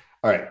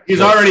 All right.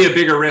 He's already a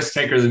bigger risk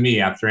taker than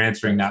me after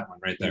answering that one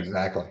right there.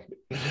 Exactly.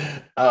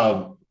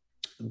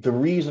 The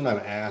reason I'm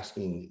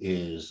asking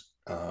is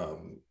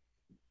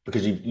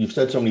because you've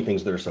said so many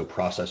things that are so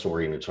process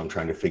oriented. So I'm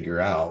trying to figure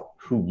out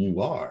who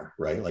you are,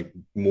 right? Like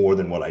more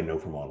than what I know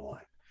from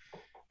online.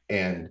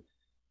 And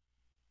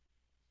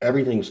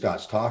everything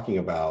Scott's talking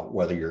about,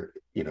 whether you're,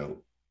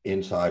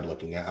 inside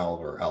looking out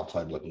or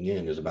outside looking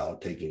in, is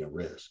about taking a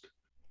risk,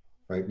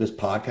 right? This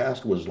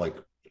podcast was like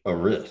a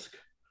risk,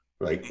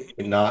 right?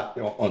 And not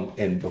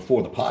and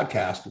before the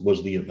podcast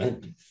was the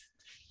event,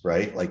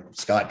 right? Like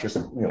Scott just,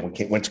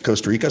 went to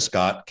Costa Rica.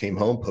 Scott came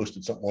home,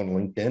 posted something on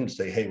LinkedIn to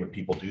say, hey, would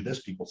people do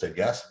this? People said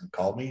yes, and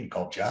called me and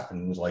called Jeff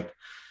and was like,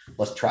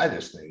 let's try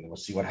this thing.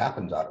 Let's see what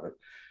happens out of it.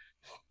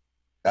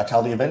 That's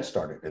how the event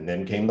started. And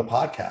then came the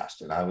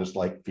podcast. And I was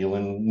like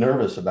feeling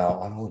nervous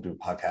about, I don't want to do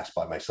a podcast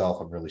by myself.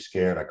 I'm really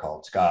scared. I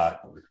called Scott.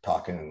 We were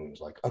talking and he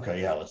was like,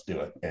 okay, yeah, let's do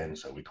it. And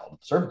so we called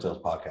it the Servant Sales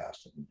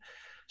Podcast. And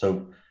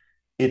so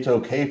it's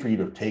okay for you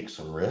to take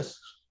some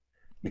risks,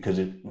 because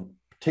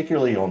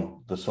particularly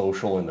on the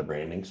social and the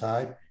branding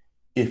side,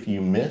 if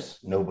you miss,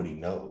 nobody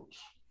knows.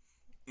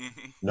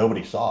 Mm-hmm.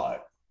 Nobody saw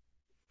it,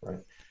 right?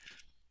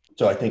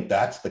 So I think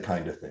that's the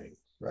kind of thing,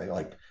 right?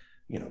 Like,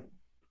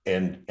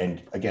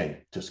 and again,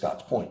 to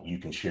Scott's point, you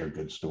can share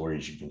good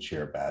stories, you can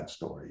share bad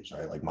stories,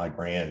 right? Like my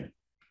brand,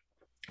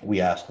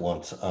 we asked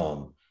once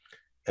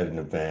at an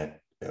event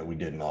that we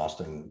did in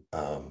Austin,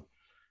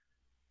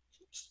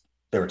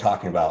 they were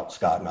talking about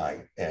Scott and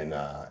I,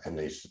 and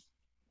they,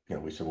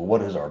 we said, well,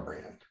 what is our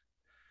brand,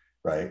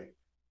 right?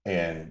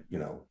 And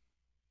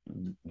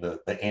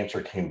the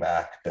answer came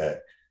back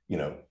that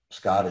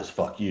Scott is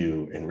fuck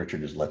you and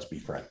Richard is let's be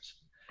friends.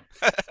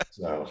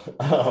 So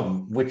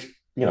which,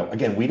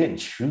 again, we didn't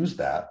choose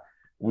that.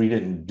 We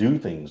didn't do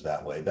things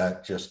that way.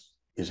 That just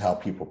is how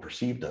people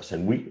perceived us.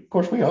 And of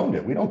course we owned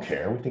it. We don't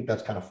care. We think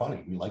that's kind of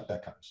funny. We like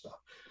that kind of stuff.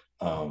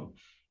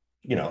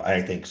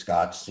 I think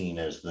Scott's seen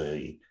as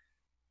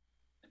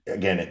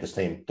again, at the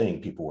same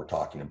thing people were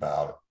talking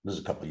about. This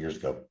is a couple of years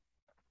ago,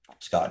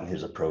 Scott and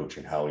his approach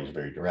and how he's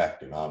very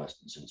direct and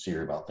honest and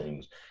sincere about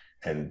things.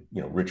 And,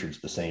 Richard's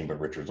the same, but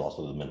Richard's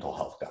also the mental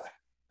health guy,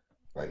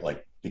 right?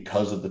 Like,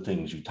 because of the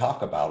things you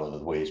talk about are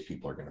the ways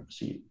people are going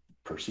to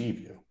perceive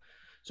you.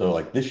 So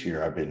like this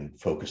year, I've been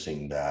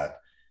focusing that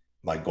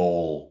my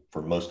goal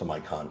for most of my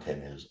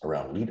content is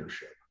around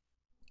leadership,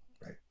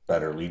 right?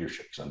 Better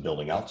leadership, because I'm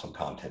building out some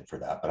content for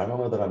that, but I don't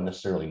know that I'm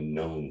necessarily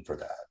known for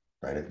that,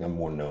 right? I think I'm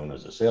more known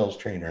as a sales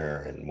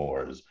trainer and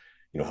more as,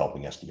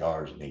 helping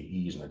SDRs and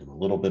AEs, and I do a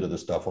little bit of the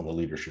stuff on the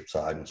leadership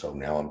side. And so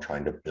now I'm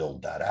trying to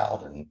build that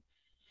out. And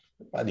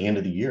by the end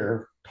of the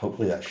year,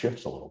 hopefully that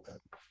shifts a little bit,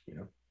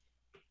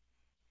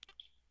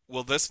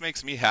 Well, this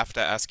makes me have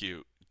to ask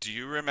you, do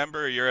you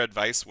remember your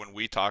advice when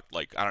we talked,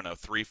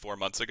 3-4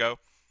 months ago?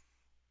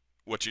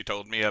 What you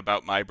told me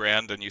about my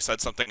brand, and you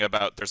said something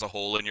about there's a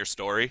hole in your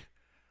story?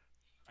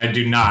 I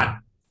do not.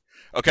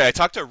 Okay, I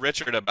talked to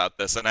Richard about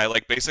this, and I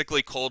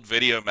basically cold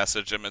video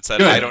messaged him and said,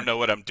 Good. I don't know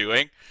what I'm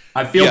doing.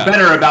 I feel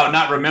better about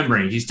not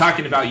remembering. He's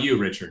talking about you,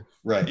 Richard.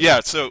 Right. Yeah,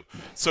 so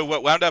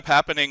what wound up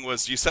happening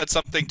was you said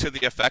something to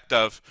the effect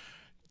of,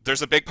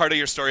 there's a big part of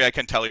your story I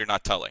can tell you're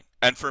not telling.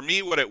 And for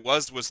me, what it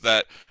was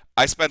that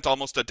I spent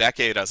almost a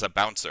decade as a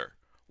bouncer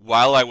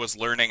while I was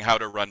learning how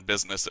to run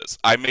businesses.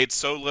 I made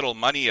so little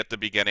money at the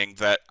beginning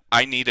that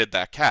I needed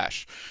that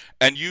cash.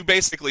 And you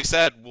basically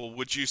said, well,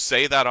 would you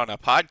say that on a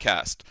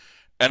podcast?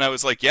 And I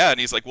was like, yeah. And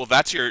he's like, well,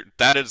 that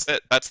is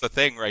it. That's the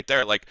thing right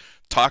there. Like,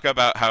 talk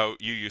about how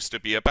you used to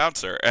be a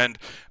bouncer. And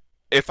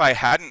if I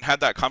hadn't had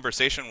that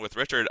conversation with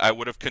Richard, I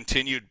would have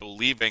continued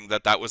believing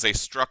that that was a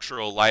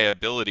structural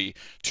liability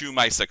to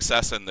my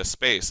success in this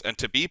space. And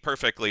to be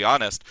perfectly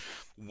honest,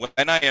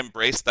 when I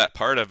embraced that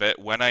part of it,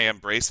 when I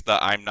embraced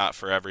the I'm not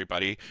for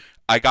everybody,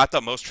 I got the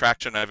most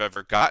traction I've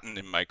ever gotten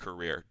in my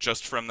career,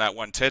 just from that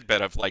one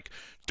tidbit of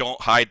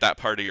don't hide that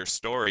part of your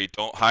story.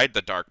 Don't hide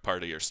the dark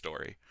part of your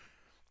story.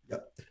 Yeah,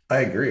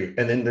 I agree.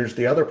 And then there's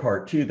the other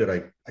part too, that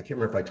I can't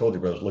remember if I told you,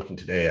 but I was looking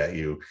today at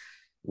you,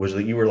 was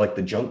that you were like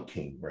the junk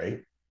king,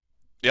 right?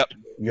 Yep.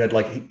 You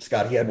had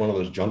Scott, he had one of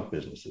those junk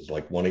businesses,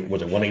 was it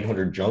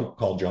 1-800-JUNK,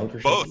 call junk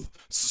or something? Both.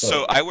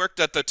 So I worked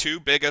at the two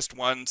biggest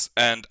ones,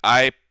 and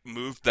I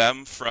moved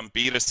them from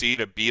B2C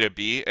to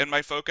B2B in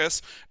my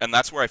focus. And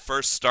that's where I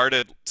first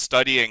started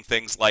studying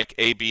things like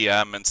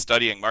ABM and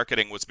studying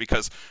marketing, was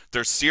because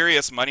there's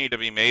serious money to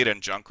be made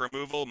in junk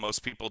removal. Most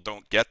people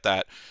don't get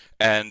that.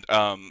 And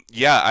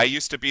I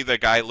used to be the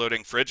guy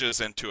loading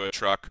fridges into a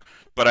truck,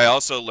 but I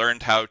also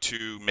learned how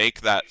to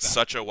make that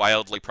such a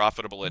wildly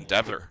profitable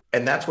endeavor.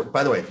 And that's what,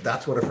 by the way,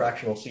 that's what a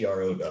fractional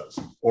CRO does,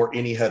 or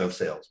any head of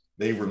sales.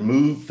 They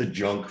remove the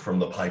junk from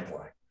the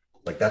pipeline.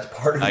 Like, that's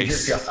part of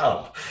your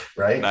job,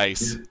 right?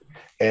 Nice.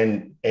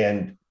 And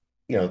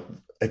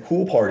a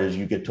cool part is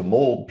you get to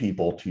mold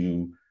people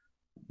to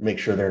make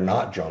sure they're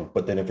not junk,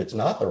 but then if it's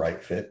not the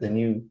right fit, then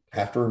you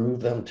have to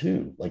remove them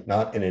too, like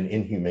not in an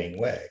inhumane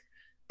way.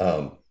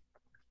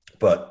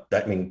 But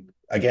that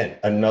again,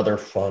 another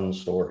fun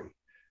story,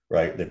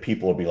 right? That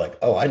people will be like,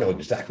 oh, I know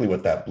exactly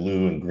what that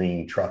blue and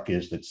green truck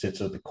is that sits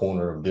at the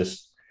corner of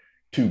this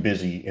two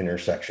busy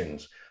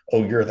intersections.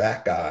 Oh, you're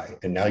that guy.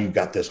 And now you've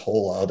got this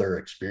whole other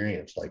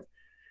experience. Like,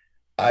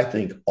 I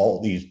think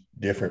all these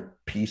different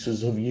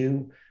pieces of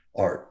you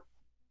are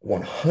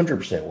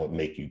 100% what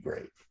make you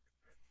great,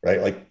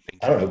 right? Like,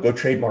 I don't know, go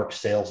trademark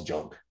sales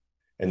junk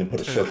and then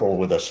put a circle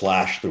with a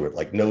slash through it,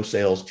 like no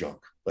sales junk.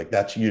 Like,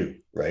 that's you,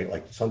 right?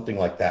 Like something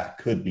like that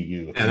could be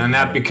you. And then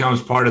that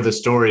becomes part of the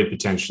story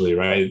potentially,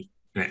 right?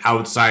 An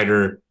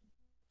outsider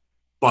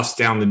busts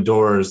down the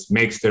doors,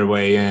 makes their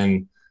way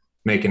in,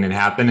 making it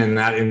happen, and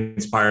that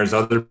inspires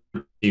other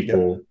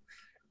people.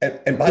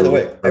 Yep. And by the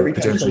way, every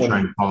time potentially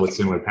trying to follow a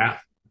similar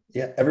path.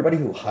 Yeah, everybody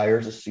who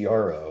hires a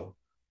CRO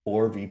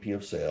or VP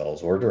of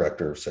sales or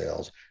director of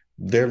sales,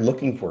 they're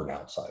looking for an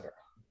outsider.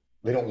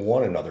 They don't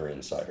want another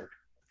insider.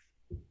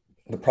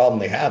 The problem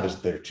they have is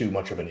they're too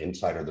much of an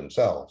insider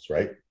themselves,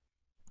 right?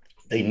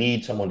 They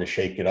need someone to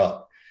shake it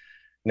up.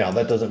 Now,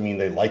 that doesn't mean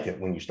they like it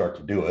when you start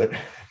to do it.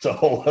 It's a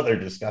whole other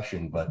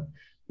discussion, but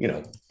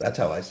that's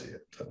how I see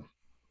it. So.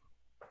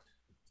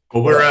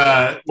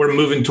 Well, we're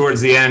moving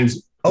towards the end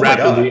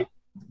rapidly.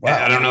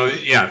 Wow. I don't know.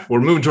 Yeah,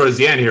 we're moving towards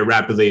the end here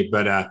rapidly,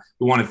 but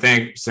we want to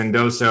thank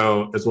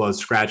Sendoso as well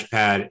as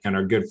Scratchpad and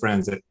our good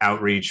friends at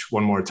Outreach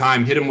one more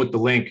time. Hit them with the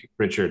link,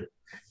 Richard.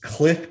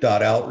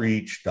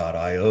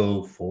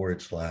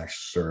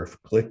 click.outreach.io/surf.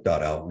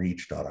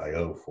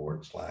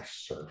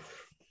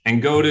 click.outreach.io/surf.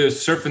 And go to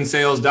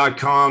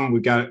surfandsales.com.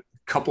 We've got a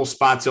couple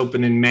spots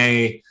open in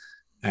May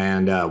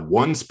and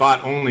one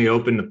spot only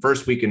open the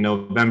first week in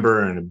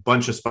November and a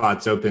bunch of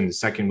spots open the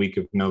second week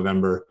of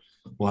November.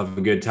 We'll have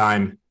a good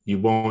time. You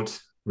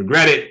won't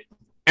regret it.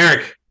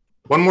 Eric,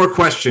 one more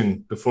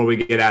question before we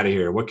get out of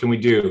here. What can we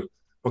do?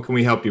 What can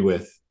we help you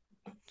with?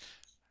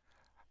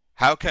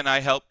 How can I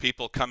help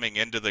people coming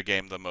into the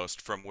game the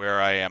most from where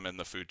I am in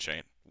the food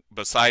chain?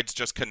 Besides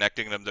just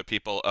connecting them to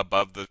people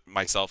above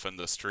myself in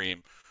the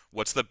stream,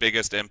 what's the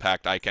biggest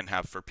impact I can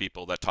have for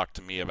people that talk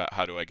to me about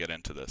how do I get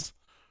into this?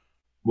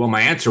 Well,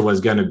 my answer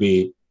was going to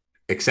be,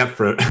 except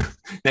for,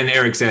 then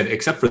Eric said,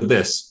 except for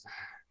this.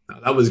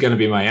 That was going to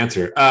be my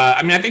answer.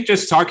 I mean, I think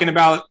just talking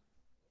about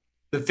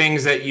the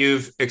things that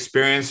you've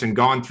experienced and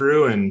gone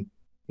through and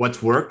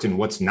what's worked and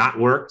what's not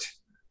worked,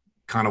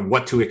 kind of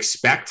what to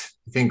expect.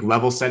 I think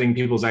level setting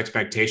people's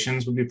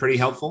expectations would be pretty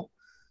helpful.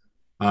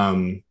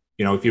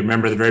 If you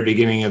remember the very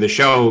beginning of the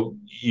show,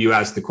 you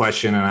asked the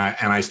question and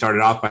I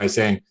started off by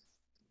saying,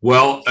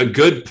 well, a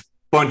good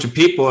bunch of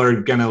people are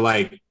going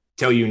to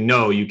tell you,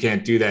 no, you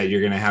can't do that.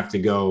 You're going to have to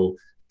go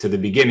to the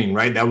beginning,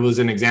 right? That was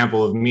an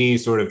example of me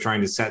sort of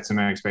trying to set some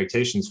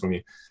expectations from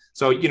you.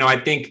 So, I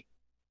think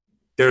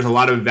there's a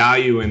lot of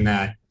value in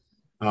that.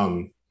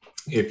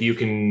 If you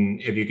can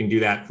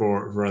do that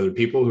for other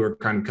people who are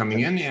kind of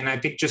coming in, and I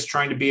think just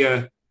trying to be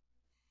a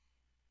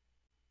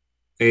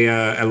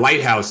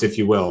lighthouse, if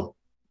you will,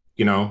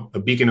 a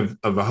beacon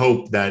of a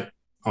hope that,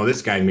 oh,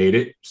 this guy made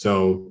it.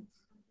 So,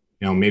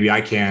 maybe I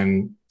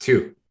can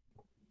too.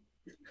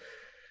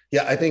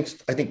 Yeah, I think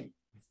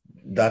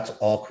that's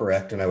all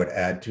correct. And I would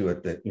add to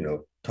it that,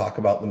 talk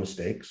about the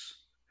mistakes.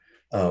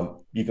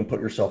 You can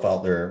put yourself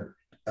out there,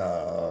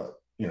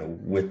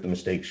 with the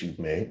mistakes you've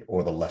made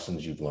or the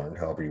lessons you've learned,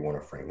 however you want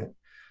to frame it.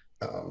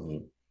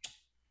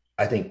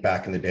 I think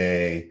back in the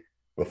day,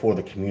 before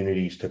the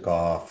communities took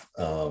off,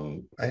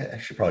 I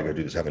should probably go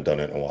do this. I haven't done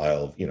it in a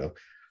while.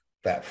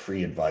 That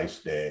free advice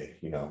day,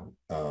 you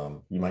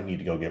might need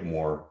to go get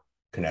more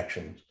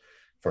connections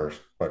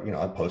first, but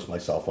I post my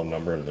cell phone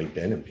number in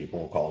LinkedIn and people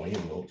will call me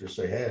and they'll just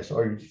say, hey, I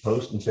saw you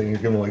post and saying you're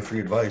giving away free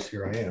advice.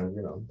 Here I am,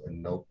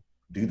 and they'll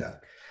do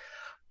that.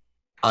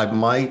 I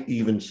might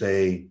even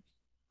say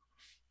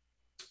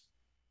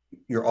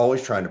you're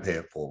always trying to pay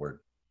it forward.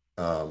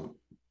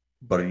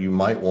 But you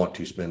might want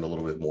to spend a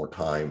little bit more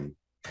time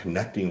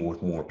connecting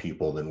with more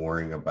people than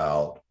worrying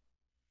about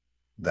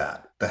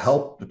that.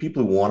 The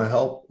people who want to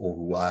help or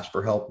who ask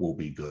for help will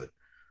be good,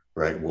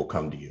 right? Will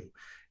come to you.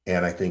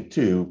 And I think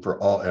too,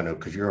 I know,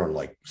 because you're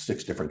on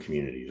 6 different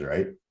communities,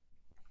 right?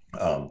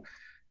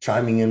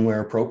 Chiming in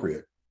where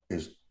appropriate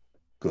is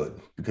good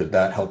because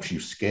that helps you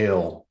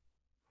scale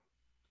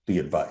the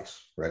advice,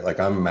 right? Like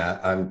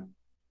I'm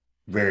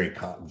very,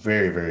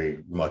 very,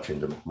 very much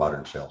into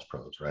modern sales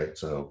pros, right?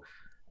 So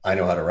I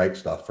know how to write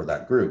stuff for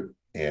that group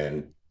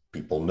and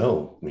people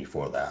know me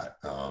for that.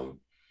 And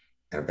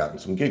I've gotten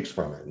some gigs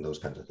from it and those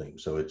kinds of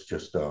things. So it's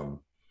just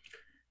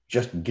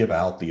give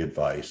out the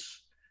advice.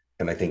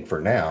 And I think for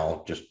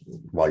now, just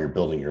while you're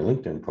building your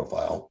LinkedIn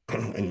profile,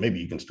 and maybe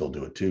you can still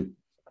do it too,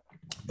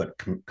 but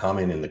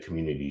comment in the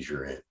communities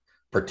you're in,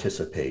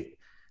 participate,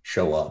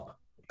 show up,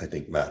 I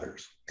think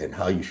matters. And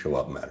how you show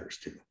up matters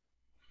too.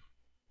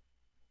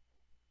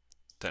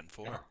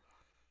 10-4.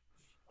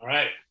 All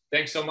right.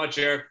 Thanks so much,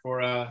 Eric,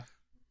 for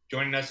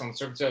joining us on the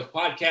Surf and Sales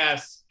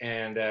podcast.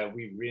 And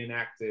we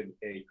reenacted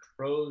a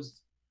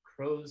crow's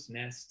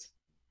nest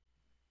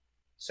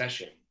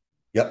session.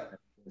 Yep.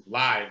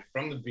 Live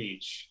from the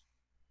beach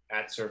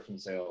at Surf and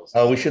Sales.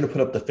 Oh, we should have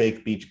put up the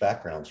fake beach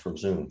backgrounds from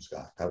Zoom,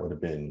 Scott. That would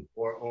have been.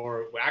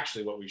 Or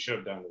actually, what we should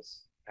have done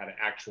is had an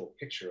actual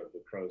picture of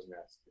the crow's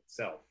nest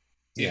itself.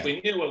 See, if Yeah.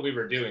 we knew what we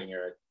were doing,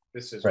 Eric,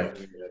 this is Right. what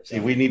we would have See,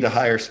 done. we need to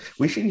hire.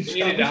 We should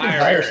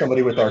hire Eric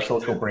somebody with our to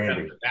social set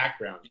branding. the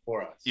background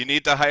for us. You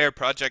need to hire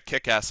Project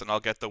Kickass, and I'll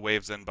get the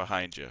waves in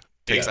behind you.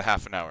 Takes Yeah. a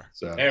half an hour.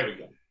 So There we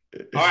go.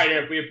 All right,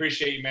 Eric, we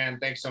appreciate you, man.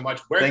 Thanks so much.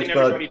 Where Thanks, can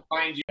bud. everybody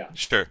find you?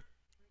 Sure.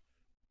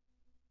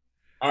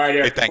 All right,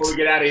 Eric, Hey, thanks. before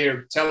we get out of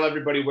here, tell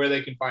everybody where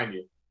they can find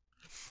you.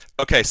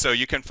 Okay, so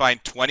you can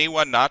find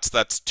 21 knots.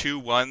 That's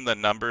 21, the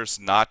numbers,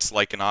 knots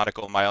like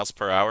nautical miles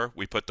per hour.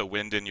 We put the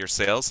wind in your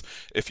sails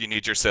if you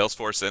need your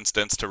Salesforce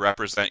instance to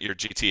represent your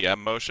GTM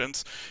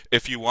motions.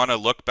 If you want to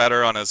look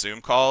better on a Zoom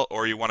call,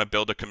 or you want to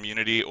build a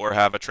community or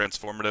have a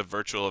transformative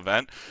virtual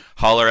event,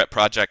 holler at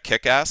Project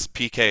Kickass,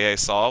 PKA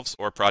Solves,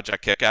 or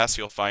Project Kickass,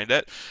 you'll find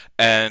it.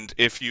 And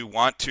if you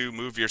want to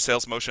move your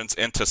sales motions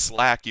into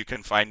Slack, you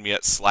can find me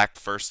at Slack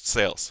First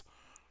Sales.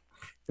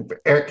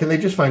 Eric, can they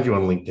just find you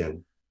on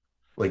LinkedIn?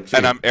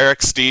 And I'm Eric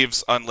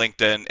Steves on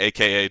LinkedIn,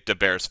 aka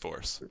DeBears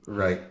Force.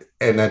 Right.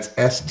 And that's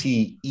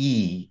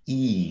STEEVES.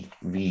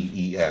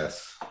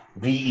 VES.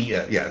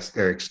 Yes,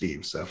 Eric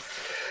Steves. So,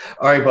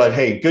 all right, bud.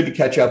 Hey, good to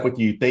catch up with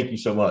you. Thank you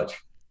so much.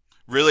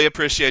 Really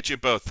appreciate you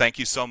both. Thank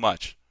you so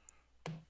much.